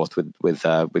back and forth with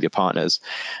your partners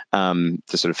to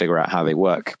sort of figure out how they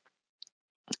work.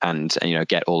 And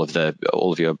get all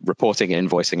of your reporting and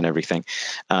invoicing and everything.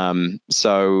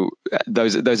 So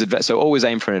so always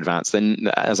aim for an advance. Then,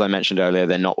 as I mentioned earlier,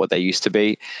 they're not what they used to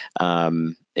be.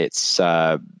 it's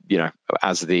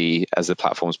as the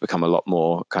platforms become a lot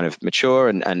more kind of mature,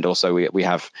 and also we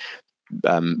have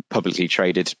publicly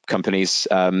traded companies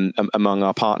among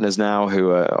our partners now,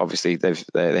 who are obviously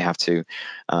they have to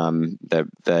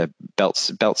their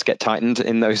belts get tightened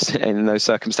in those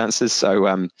circumstances.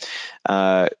 So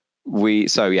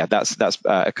that's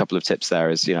a couple of tips there.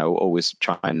 Is always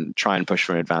try and push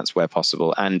for an advance where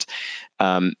possible, and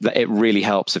it really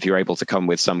helps if you're able to come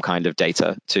with some kind of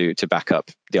data to back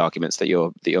up the arguments that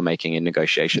you're making in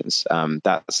negotiations.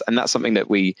 That's something that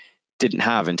we didn't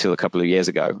have until a couple of years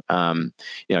ago.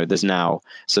 There's now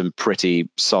some pretty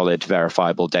solid,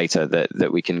 verifiable data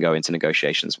that we can go into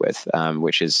negotiations with,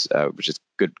 which is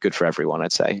good for everyone,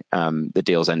 I'd say. The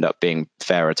deals end up being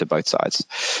fairer to both sides.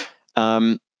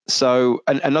 So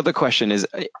another question is,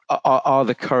 are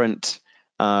the current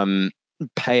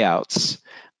payouts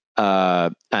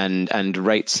and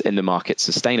rates in the market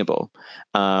sustainable?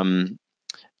 And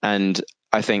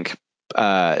I think,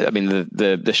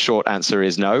 the short answer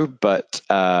is no, but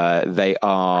they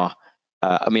are.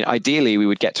 Ideally, we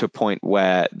would get to a point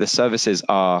where the services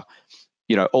are,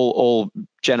 all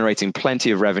generating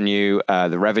plenty of revenue.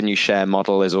 The revenue share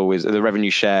model is always, the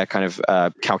revenue share kind of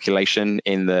calculation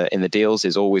in the deals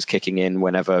is always kicking in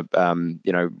whenever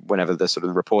whenever the sort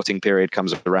of reporting period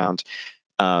comes around.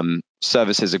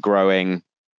 Services are growing,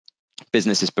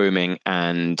 business is booming,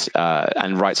 and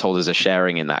rights holders are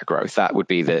sharing in that growth. That would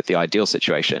be the ideal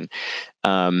situation.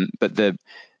 But the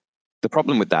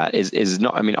problem with that is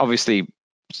not. Obviously,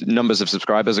 numbers of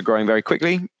subscribers are growing very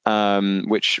quickly,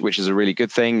 which is a really good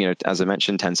thing. As I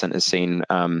mentioned, Tencent has seen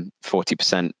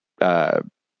 40%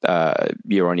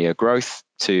 year-on-year growth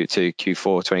to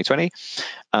Q4 2020.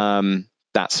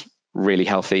 That's really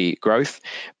healthy growth.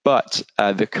 But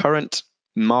the current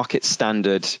market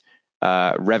standard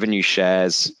revenue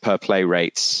shares per play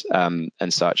rates and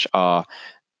such are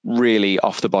really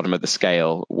off the bottom of the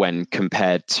scale when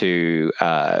compared to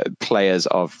players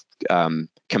of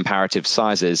comparative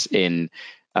sizes in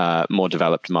more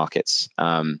developed markets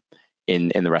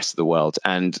in the rest of the world.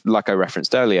 And like I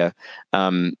referenced earlier,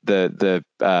 the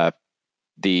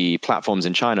platforms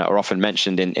in China are often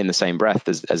mentioned in the same breath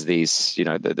as these,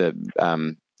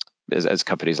 as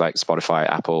companies like Spotify,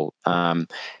 Apple,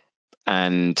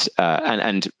 and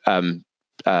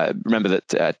remember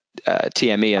that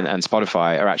TME and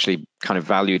Spotify are actually kind of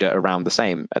valued at around the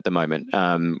same at the moment,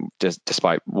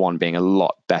 despite one being a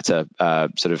lot better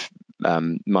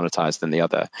monetized than the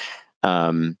other,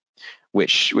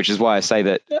 which is why I say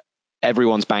that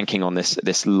everyone's banking on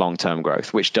this long-term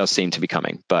growth, which does seem to be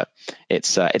coming, but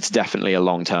it's definitely a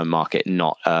long-term market,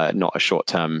 not a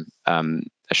short-term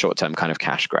kind of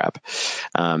cash grab,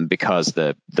 because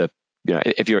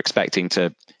if you're expecting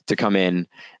to come in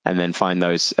and then find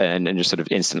those and just sort of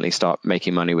instantly start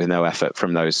making money with no effort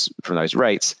from those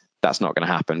rates, that's not going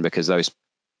to happen, because those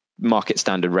market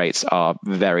standard rates are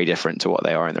very different to what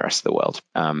they are in the rest of the world,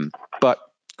 but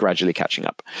gradually catching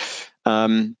up.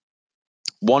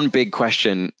 One big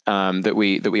question that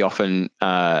we often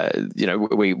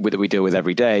that we deal with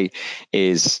every day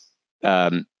is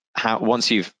how,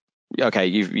 once you've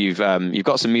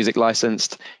got some music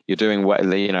licensed, you're doing what,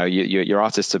 your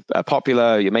artists are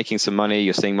popular, you're making some money,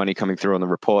 you're seeing money coming through on the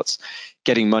reports,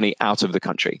 getting money out of the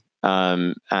country,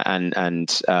 and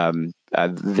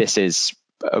this is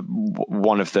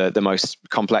one of the most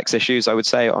complex issues, I would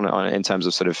say, on in terms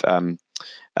of sort of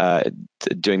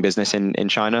doing business in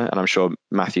China, and I'm sure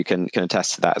Mathew can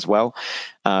attest to that as well,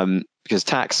 because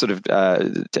tax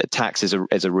is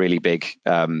a really big,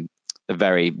 a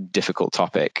very difficult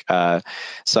topic.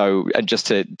 So just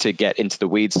to get into the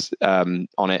weeds on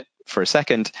it for a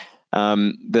second,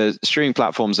 the streaming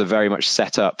platforms are very much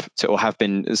set up to, or have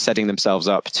been setting themselves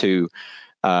up to,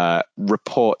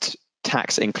 report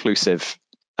tax inclusive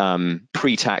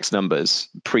pre-tax numbers,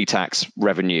 pre-tax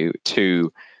revenue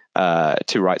to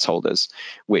rights holders,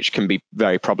 which can be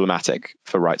very problematic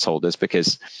for rights holders,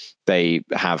 because they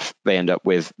end up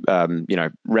with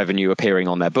revenue appearing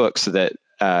on their books that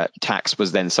tax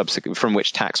was then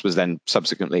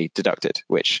subsequently deducted,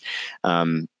 which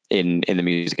in the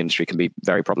music industry can be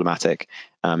very problematic.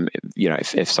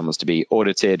 If someone's to be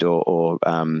audited or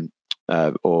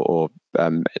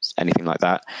anything like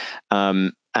that.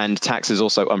 And tax is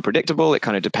also unpredictable. It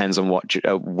kind of depends on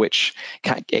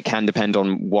it can depend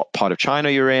on what part of China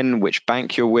you're in, which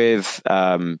bank you're with,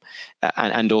 and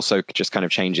also just kind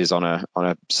of changes on a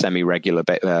semi-regular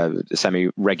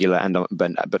and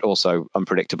but also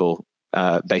unpredictable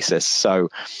basis. So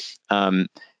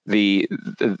the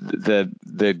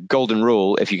golden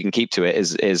rule, if you can keep to it,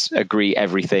 is agree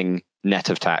everything net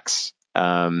of tax.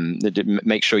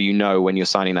 Make sure when you're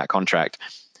signing that contract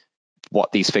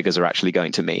what these figures are actually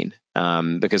going to mean.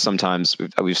 Because sometimes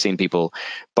we've seen people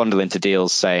bundle into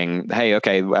deals saying, "Hey,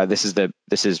 okay, this is there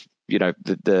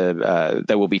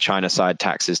will be China side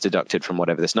taxes deducted from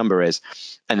whatever this number is,"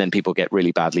 and then people get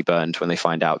really badly burned when they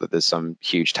find out that there's some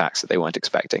huge tax that they weren't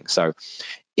expecting. So,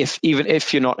 even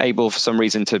if you're not able for some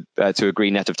reason to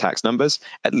agree net of tax numbers,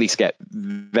 at least get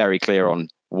very clear on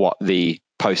what the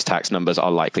post-tax numbers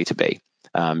are likely to be,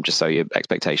 just so your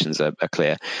expectations are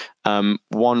clear.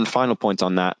 One final point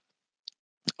on that,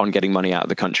 on getting money out of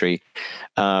the country.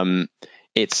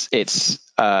 It's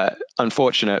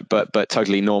unfortunate, but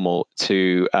totally normal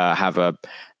to have a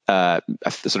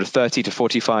sort of 30 to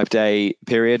 45 day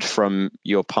period from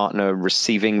your partner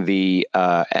receiving the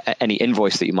any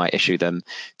invoice that you might issue them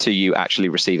to you actually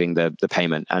receiving the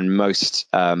payment. And most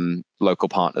local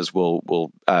partners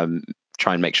will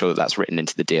try and make sure that that's written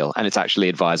into the deal, and it's actually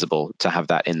advisable to have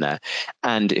that in there.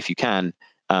 And if you can,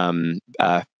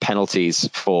 penalties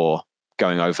for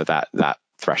going over that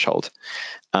threshold.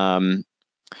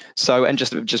 So, and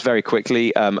just very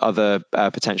quickly, other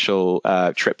potential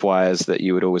tripwires that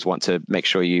you would always want to make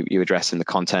sure you address in the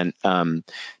content.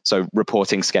 So,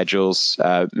 reporting schedules.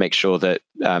 Make sure that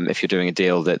if you're doing a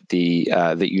deal, that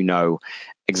that you know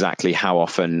exactly how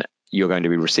often you're going to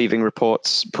be receiving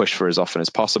reports. Push for as often as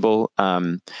possible,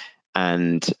 and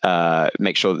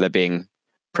make sure that they're being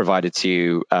provided to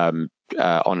you on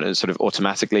sort of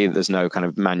automatically. There's no kind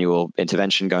of manual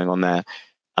intervention going on there.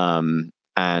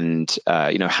 And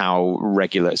how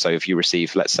regular. So if you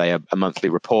receive, let's say, a monthly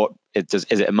report, is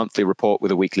it a monthly report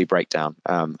with a weekly breakdown?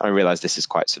 I realize this is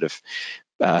quite sort of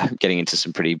getting into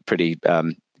some pretty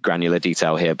granular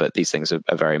detail here, but these things are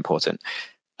very important.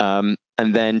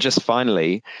 And then just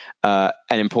finally, an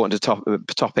important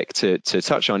topic to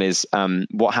touch on is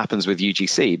what happens with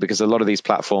UGC, because a lot of these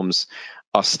platforms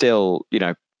are still,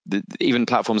 even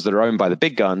platforms that are owned by the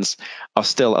big guns are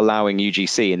still allowing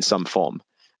UGC in some form.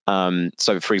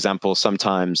 So, for example,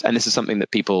 sometimes, and this is something that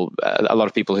a lot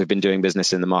of people who've been doing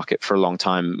business in the market for a long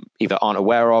time either aren't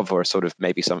aware of, or sort of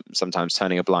maybe sometimes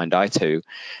turning a blind eye to.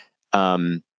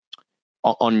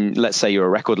 On, let's say, you're a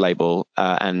record label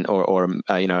or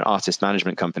an artist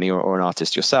management company or an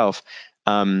artist yourself,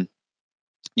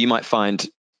 you might find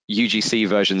UGC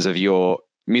versions of your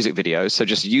music videos, so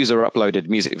just user uploaded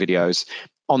music videos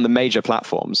on the major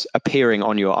platforms appearing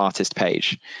on your artist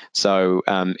page. So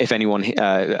if anyone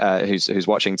who's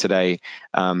watching today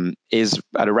is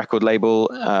at a record label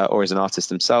or is an artist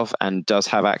himself and does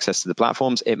have access to the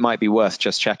platforms, it might be worth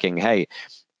just checking, hey,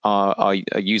 are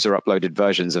user uploaded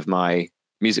versions of my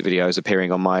music videos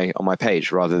appearing on my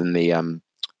page rather than the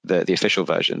official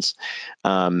versions.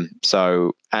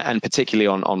 So, and particularly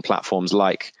on platforms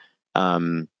like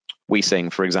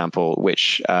WeSing, for example,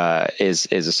 which is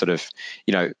a sort of,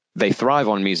 they thrive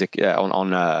on music on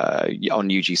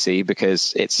UGC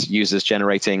because it's users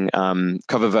generating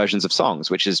cover versions of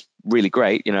songs, which is really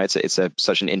great. It's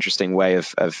such an interesting way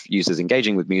of users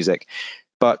engaging with music.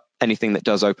 But anything that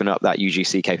does open up that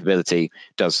UGC capability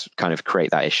does kind of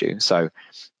create that issue. So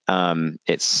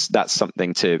that's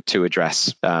something to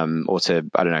address, or to,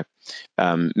 I don't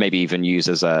know, maybe even use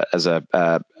as a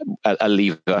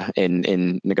lever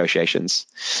in negotiations.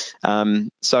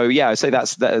 So yeah, I'd say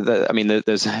that's I mean,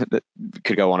 there's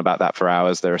could go on about that for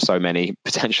hours. There are so many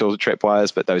potential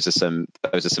tripwires, but those are some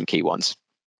key ones.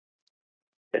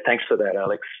 Thanks for that,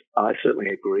 Alex. I certainly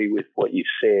agree with what you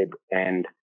said, and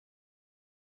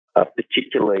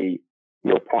particularly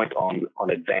your point on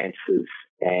advances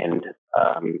and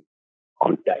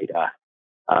on data.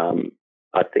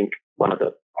 I think one of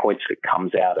the points that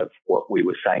comes out of what we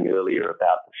were saying earlier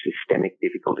about the systemic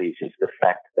difficulties is the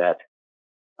fact that,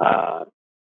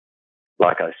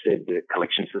 like I said, the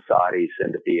collection societies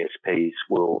and the DSPs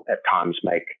will at times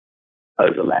make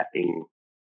overlapping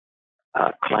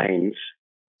claims,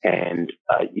 and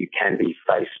you can be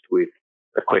faced with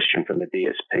a question from the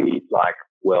DSP like,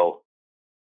 well,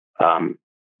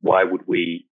 why would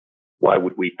we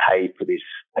pay for this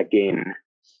again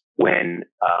when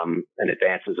an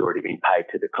advance has already been paid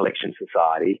to the collection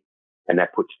society? And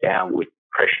that puts downward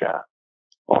pressure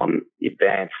on the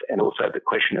advance. And also the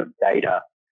question of data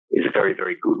is a very,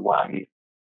 very good one.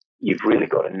 You've really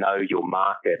got to know your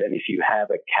market. And if you have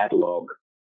a catalogue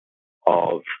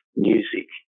of music,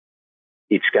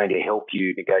 it's going to help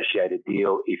you negotiate a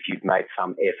deal if you've made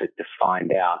some effort to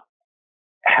find out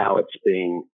how it's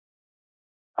being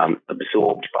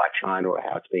absorbed by China, or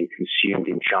how it's being consumed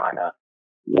in China,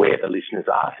 where the listeners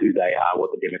are, who they are,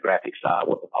 what the demographics are,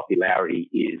 what the popularity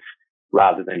is,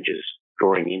 rather than just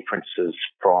drawing inferences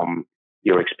from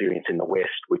your experience in the West,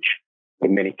 which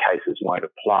in many cases won't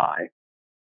apply.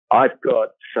 I've got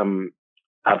some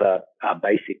other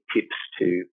basic tips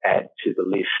to add to the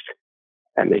list,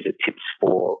 and these are tips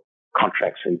for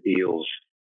contracts and deals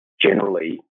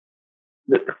generally.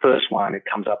 The first one, it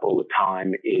comes up all the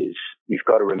time, is you've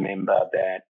got to remember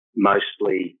that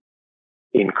mostly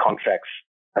in contracts,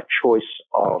 a choice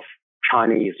of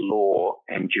Chinese law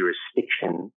and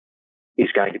jurisdiction is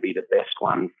going to be the best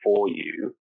one for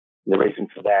you. The reason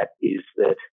for that is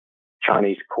that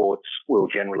Chinese courts will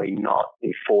generally not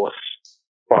enforce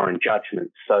foreign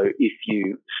judgments. So if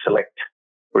you select,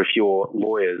 or if your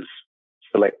lawyers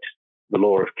select the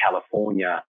law of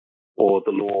California or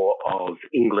the law of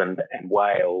England and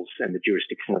Wales and the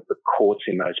jurisdiction of the courts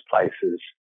in those places,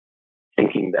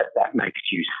 thinking that that makes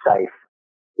you safe,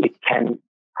 it can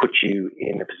put you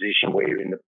in a position where you're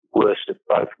in the worst of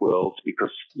both worlds,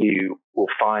 because you will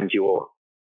find your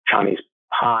Chinese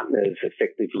partners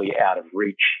effectively out of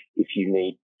reach if you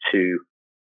need to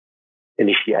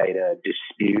initiate a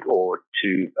dispute or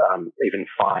to even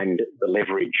find the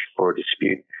leverage for a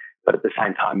dispute. But at the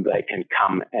same time, they can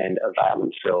come and avail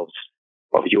themselves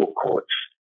of your courts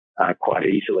quite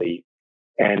easily.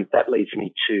 And that leads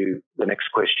me to the next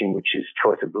question, which is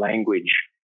choice of language.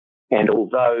 And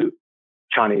although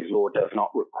Chinese law does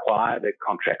not require that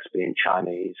contracts be in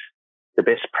Chinese, the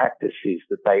best practice is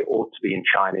that they ought to be in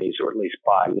Chinese, or at least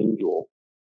bilingual.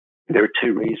 There are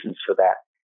two reasons for that.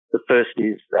 The first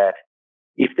is that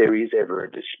if there is ever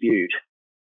a dispute,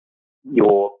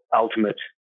 your ultimate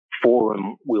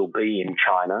forum will be in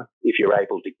China if you're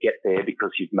able to get there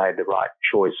because you've made the right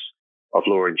choice of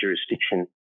law and jurisdiction.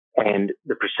 And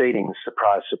the proceedings,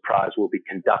 surprise, surprise, will be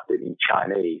conducted in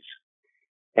Chinese.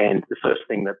 And the first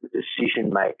thing that the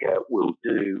decision maker will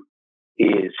do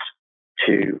is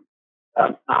to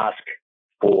ask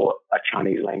for a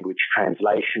Chinese language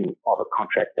translation of a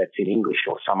contract that's in English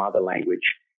or some other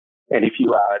language. And if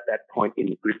you are at that point in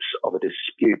the grips of a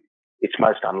dispute, it's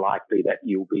most unlikely that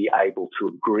you'll be able to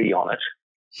agree on it.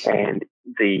 And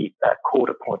the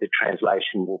court-appointed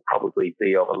translation will probably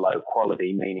be of a low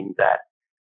quality, meaning that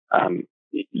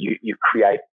you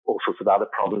create all sorts of other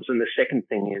problems. And the second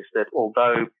thing is that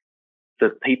although the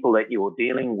people that you're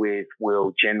dealing with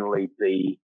will generally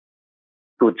be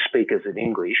good speakers of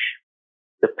English,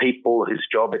 the people whose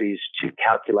job it is to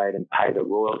calculate and pay the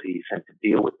royalties and to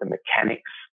deal with the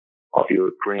mechanics of your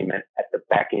agreement at the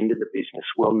back end of the business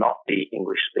will not be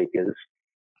English speakers,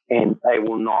 and they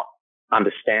will not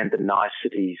understand the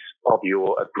niceties of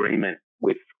your agreement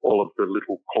with all of the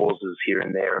little clauses here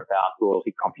and there about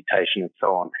royalty computation and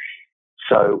so on.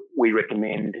 So we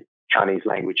recommend Chinese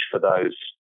language for those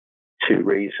two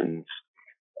reasons.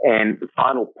 And the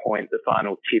final point, the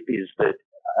final tip is that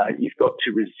you've got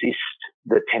to resist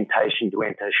the temptation to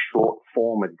enter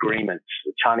short-form agreements.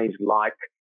 The Chinese like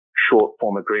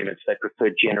short-form agreements. They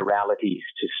prefer generalities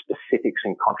to specifics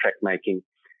in contract making.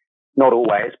 Not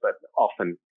always, but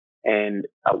often. And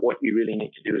what you really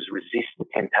need to do is resist the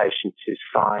temptation to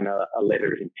sign a letter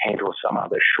of intent or some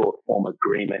other short-form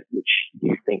agreement which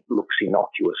you think looks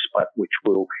innocuous, but which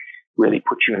will really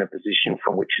put you in a position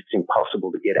from which it's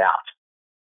impossible to get out.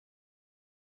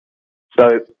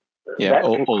 So yeah,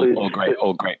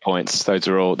 all great points. Those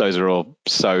are all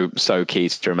so key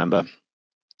to remember.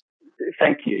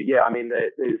 Thank you. Yeah, I mean,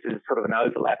 there's sort of an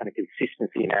overlap and a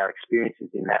consistency in our experiences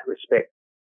in that respect.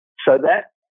 So that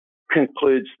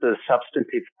concludes the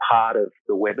substantive part of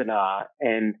the webinar.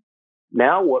 And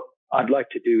now what I'd like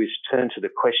to do is turn to the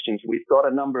questions. We've got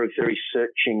a number of very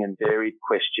searching and varied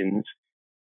questions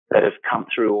that have come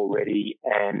through already,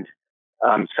 and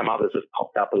some others have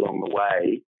popped up along the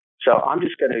way. So I'm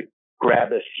just going to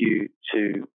grab a few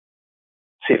to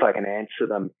see if I can answer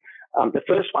them. The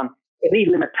first one, any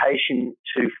limitation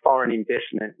to foreign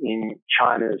investment in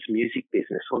China's music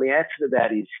business? Well, the answer to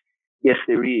that is yes,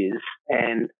 there is.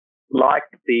 And like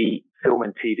the film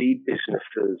and TV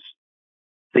businesses,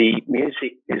 the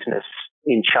music business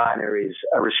in China is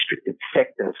a restricted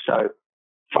sector. So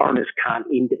foreigners can't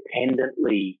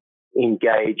independently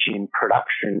engage in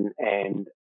production and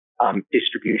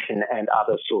distribution and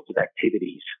other sorts of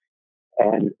activities.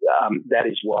 And that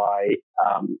is why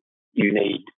you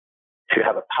need to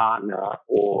have a partner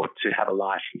or to have a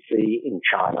licensee in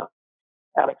China.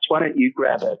 Alex, why don't you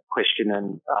grab a question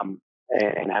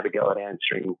and have a go at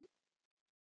answering?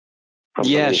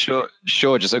 Yeah, sure.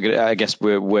 Just I guess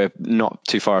we're not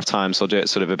too far off time, so I'll do it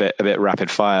sort of a bit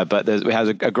rapid fire. But we have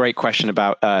a great question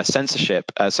about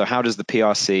censorship. So how does the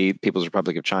PRC, People's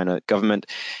Republic of China government,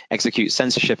 execute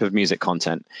censorship of music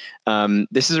content?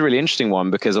 This is a really interesting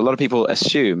one because a lot of people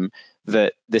assume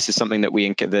that this is something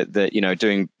that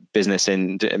doing business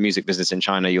in music business in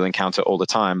China you'll encounter all the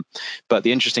time. But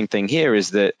the interesting thing here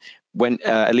is that when,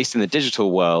 at least in the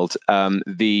digital world,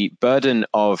 the burden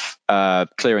of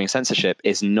clearing censorship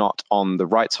is not on the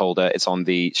rights holder, it's on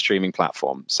the streaming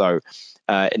platform. So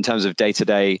in terms of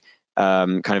day-to-day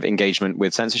kind of engagement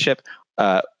with censorship,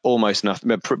 almost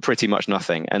nothing, pretty much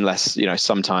nothing, unless,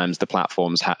 sometimes the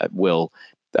platforms will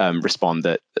respond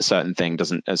that a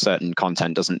certain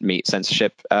content doesn't meet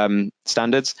censorship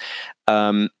standards.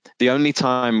 The only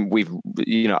time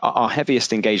our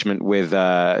heaviest engagement with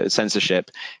censorship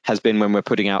has been when we're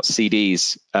putting out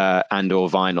CDs and or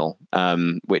vinyl,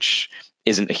 which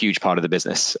isn't a huge part of the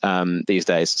business these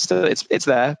days. Still, it's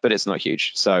there, but it's not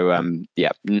huge. So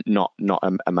not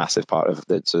a massive part of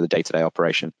the sort of the day-to-day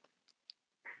operation.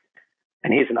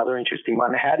 And here's another interesting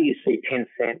one. How do you see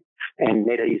Tencent and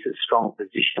NetEase's strong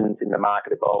positions in the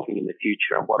market evolving in the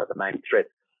future, and what are the main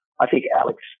threats? I think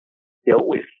Alex dealt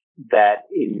with that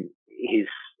in his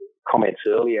comments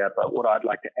earlier, but what I'd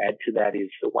like to add to that is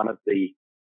that one of the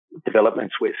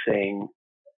developments we're seeing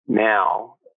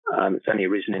now, it's only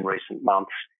arisen in recent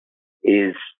months,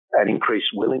 is an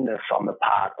increased willingness on the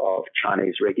part of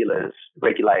Chinese regulators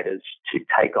to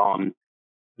take on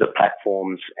the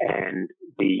platforms and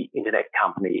the internet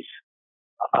companies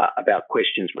about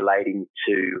questions relating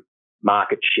to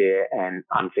market share and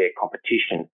unfair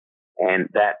competition. And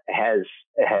that has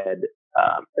had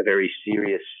a very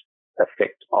serious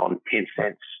effect on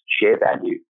Tencent's share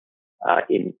value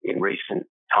in recent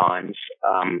times.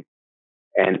 And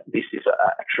this is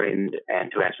a trend,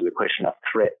 and to answer the question, a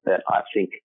threat that I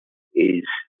think is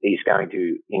going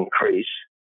to increase.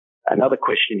 Another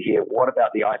question here, what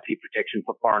about the IP protection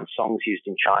for foreign songs used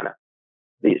in China?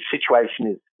 The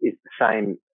situation is the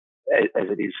same as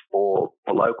it is for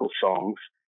local songs.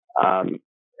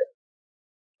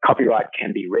 Copyright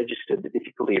can be registered. The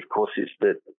difficulty, of course, is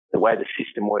that the way the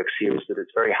system works here is that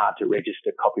it's very hard to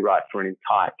register copyright for an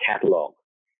entire catalogue.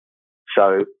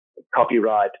 So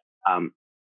copyright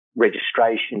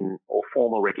registration or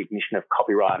formal recognition of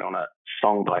copyright on a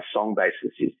song-by-song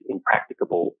basis is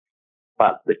impracticable.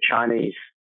 But the Chinese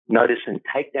notice and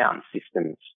takedown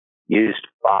systems used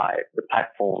by the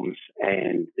platforms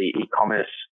and the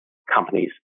e-commerce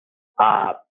companies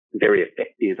are very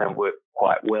effective and work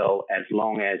quite well as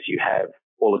long as you have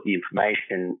all of the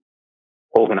information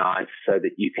organized so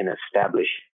that you can establish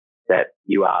that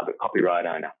you are the copyright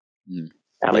owner.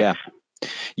 Alex? Yeah.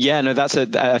 Yeah, no, I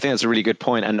think that's a really good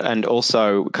point, and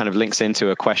also kind of links into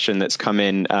a question that's come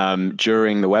in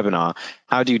during the webinar.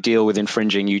 How do you deal with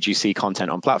infringing UGC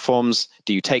content on platforms?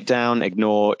 Do you take down,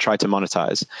 ignore, try to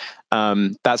monetize?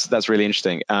 That's really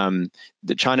interesting.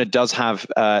 China does have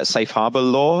safe harbor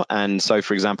law, and so,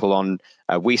 for example, on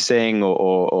WeSing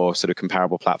or sort of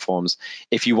comparable platforms,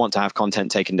 if you want to have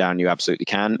content taken down, you absolutely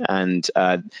can. And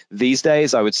these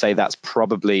days, I would say that's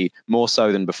probably more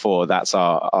so than before. That's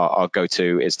our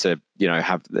go-to, is to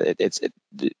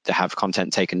have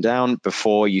content taken down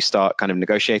before you start kind of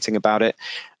negotiating about it.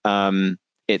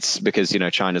 It's because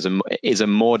China is a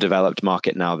more developed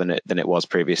market now than it was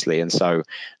previously, and so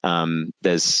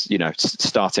there's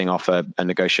starting off a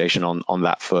negotiation on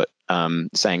that foot,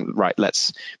 saying, right,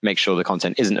 let's make sure the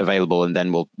content isn't available, and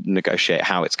then we'll negotiate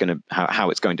how it's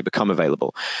going to become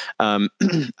available.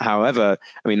 However,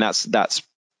 I mean that's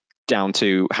down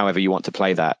to however you want to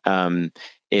play that.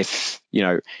 If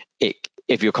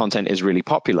your content is really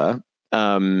popular,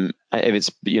 if it's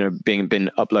been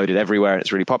uploaded everywhere and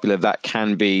it's really popular, that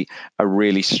can be a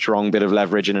really strong bit of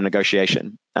leverage in a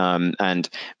negotiation. And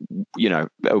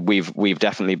we've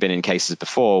definitely been in cases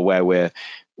before where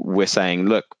we're saying,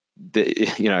 look,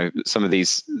 some of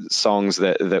these songs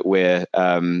that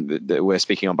we're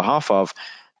speaking on behalf of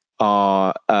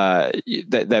are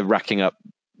they're racking up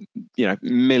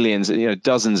millions,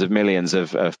 dozens of millions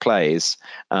of plays,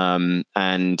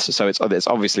 and so it's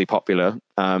obviously popular,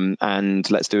 and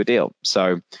let's do a deal.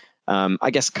 So I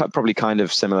guess probably kind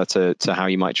of similar to how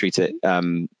you might treat it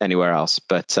anywhere else,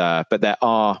 but there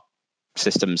are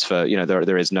systems for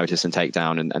there is notice and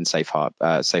takedown and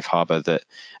safe harbor that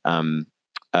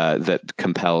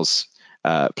compels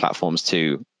platforms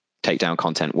to take down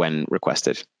content when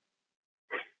requested.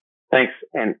 Thanks.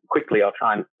 And quickly, I'll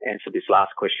try and answer this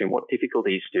last question. What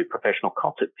difficulties do professional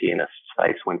concert pianists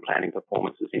face when planning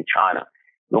performances in China?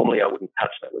 Normally, I wouldn't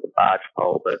touch that with a barge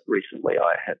pole, but recently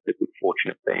I had the good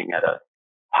fortune of being at a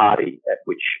party at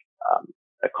which a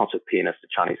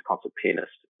Chinese concert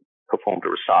pianist, performed a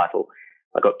recital.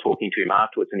 I got talking to him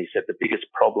afterwards, and he said the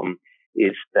biggest problem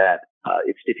is that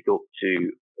it's difficult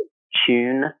to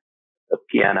tune the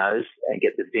pianos and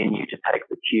get the venue to take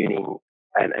the tuning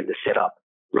and to set up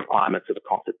requirements of a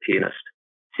concert pianist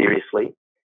seriously.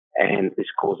 and this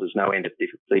causes no end of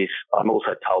difficulties. I'm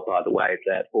also told, by the way,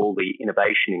 that all the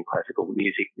innovation in classical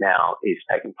music now is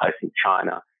taking place in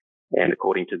China, and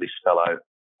according to this fellow,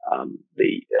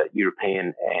 the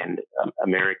European and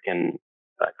American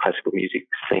classical music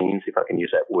scenes, if I can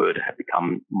use that word, have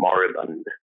become moribund.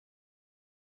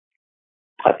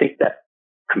 I think that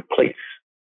completes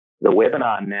the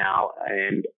webinar now,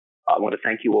 and I want to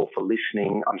thank you all for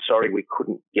listening. I'm sorry we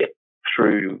couldn't get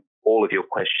through all of your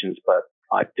questions, but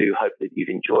I do hope that you've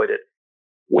enjoyed it.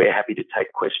 We're happy to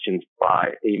take questions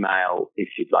by email if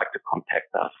you'd like to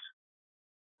contact us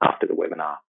after the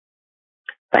webinar.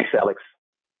 Thanks, Alex.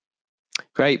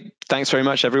 Great. Thanks very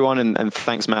much, everyone. And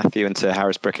thanks, Mathew, and to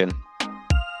Harris Bricken.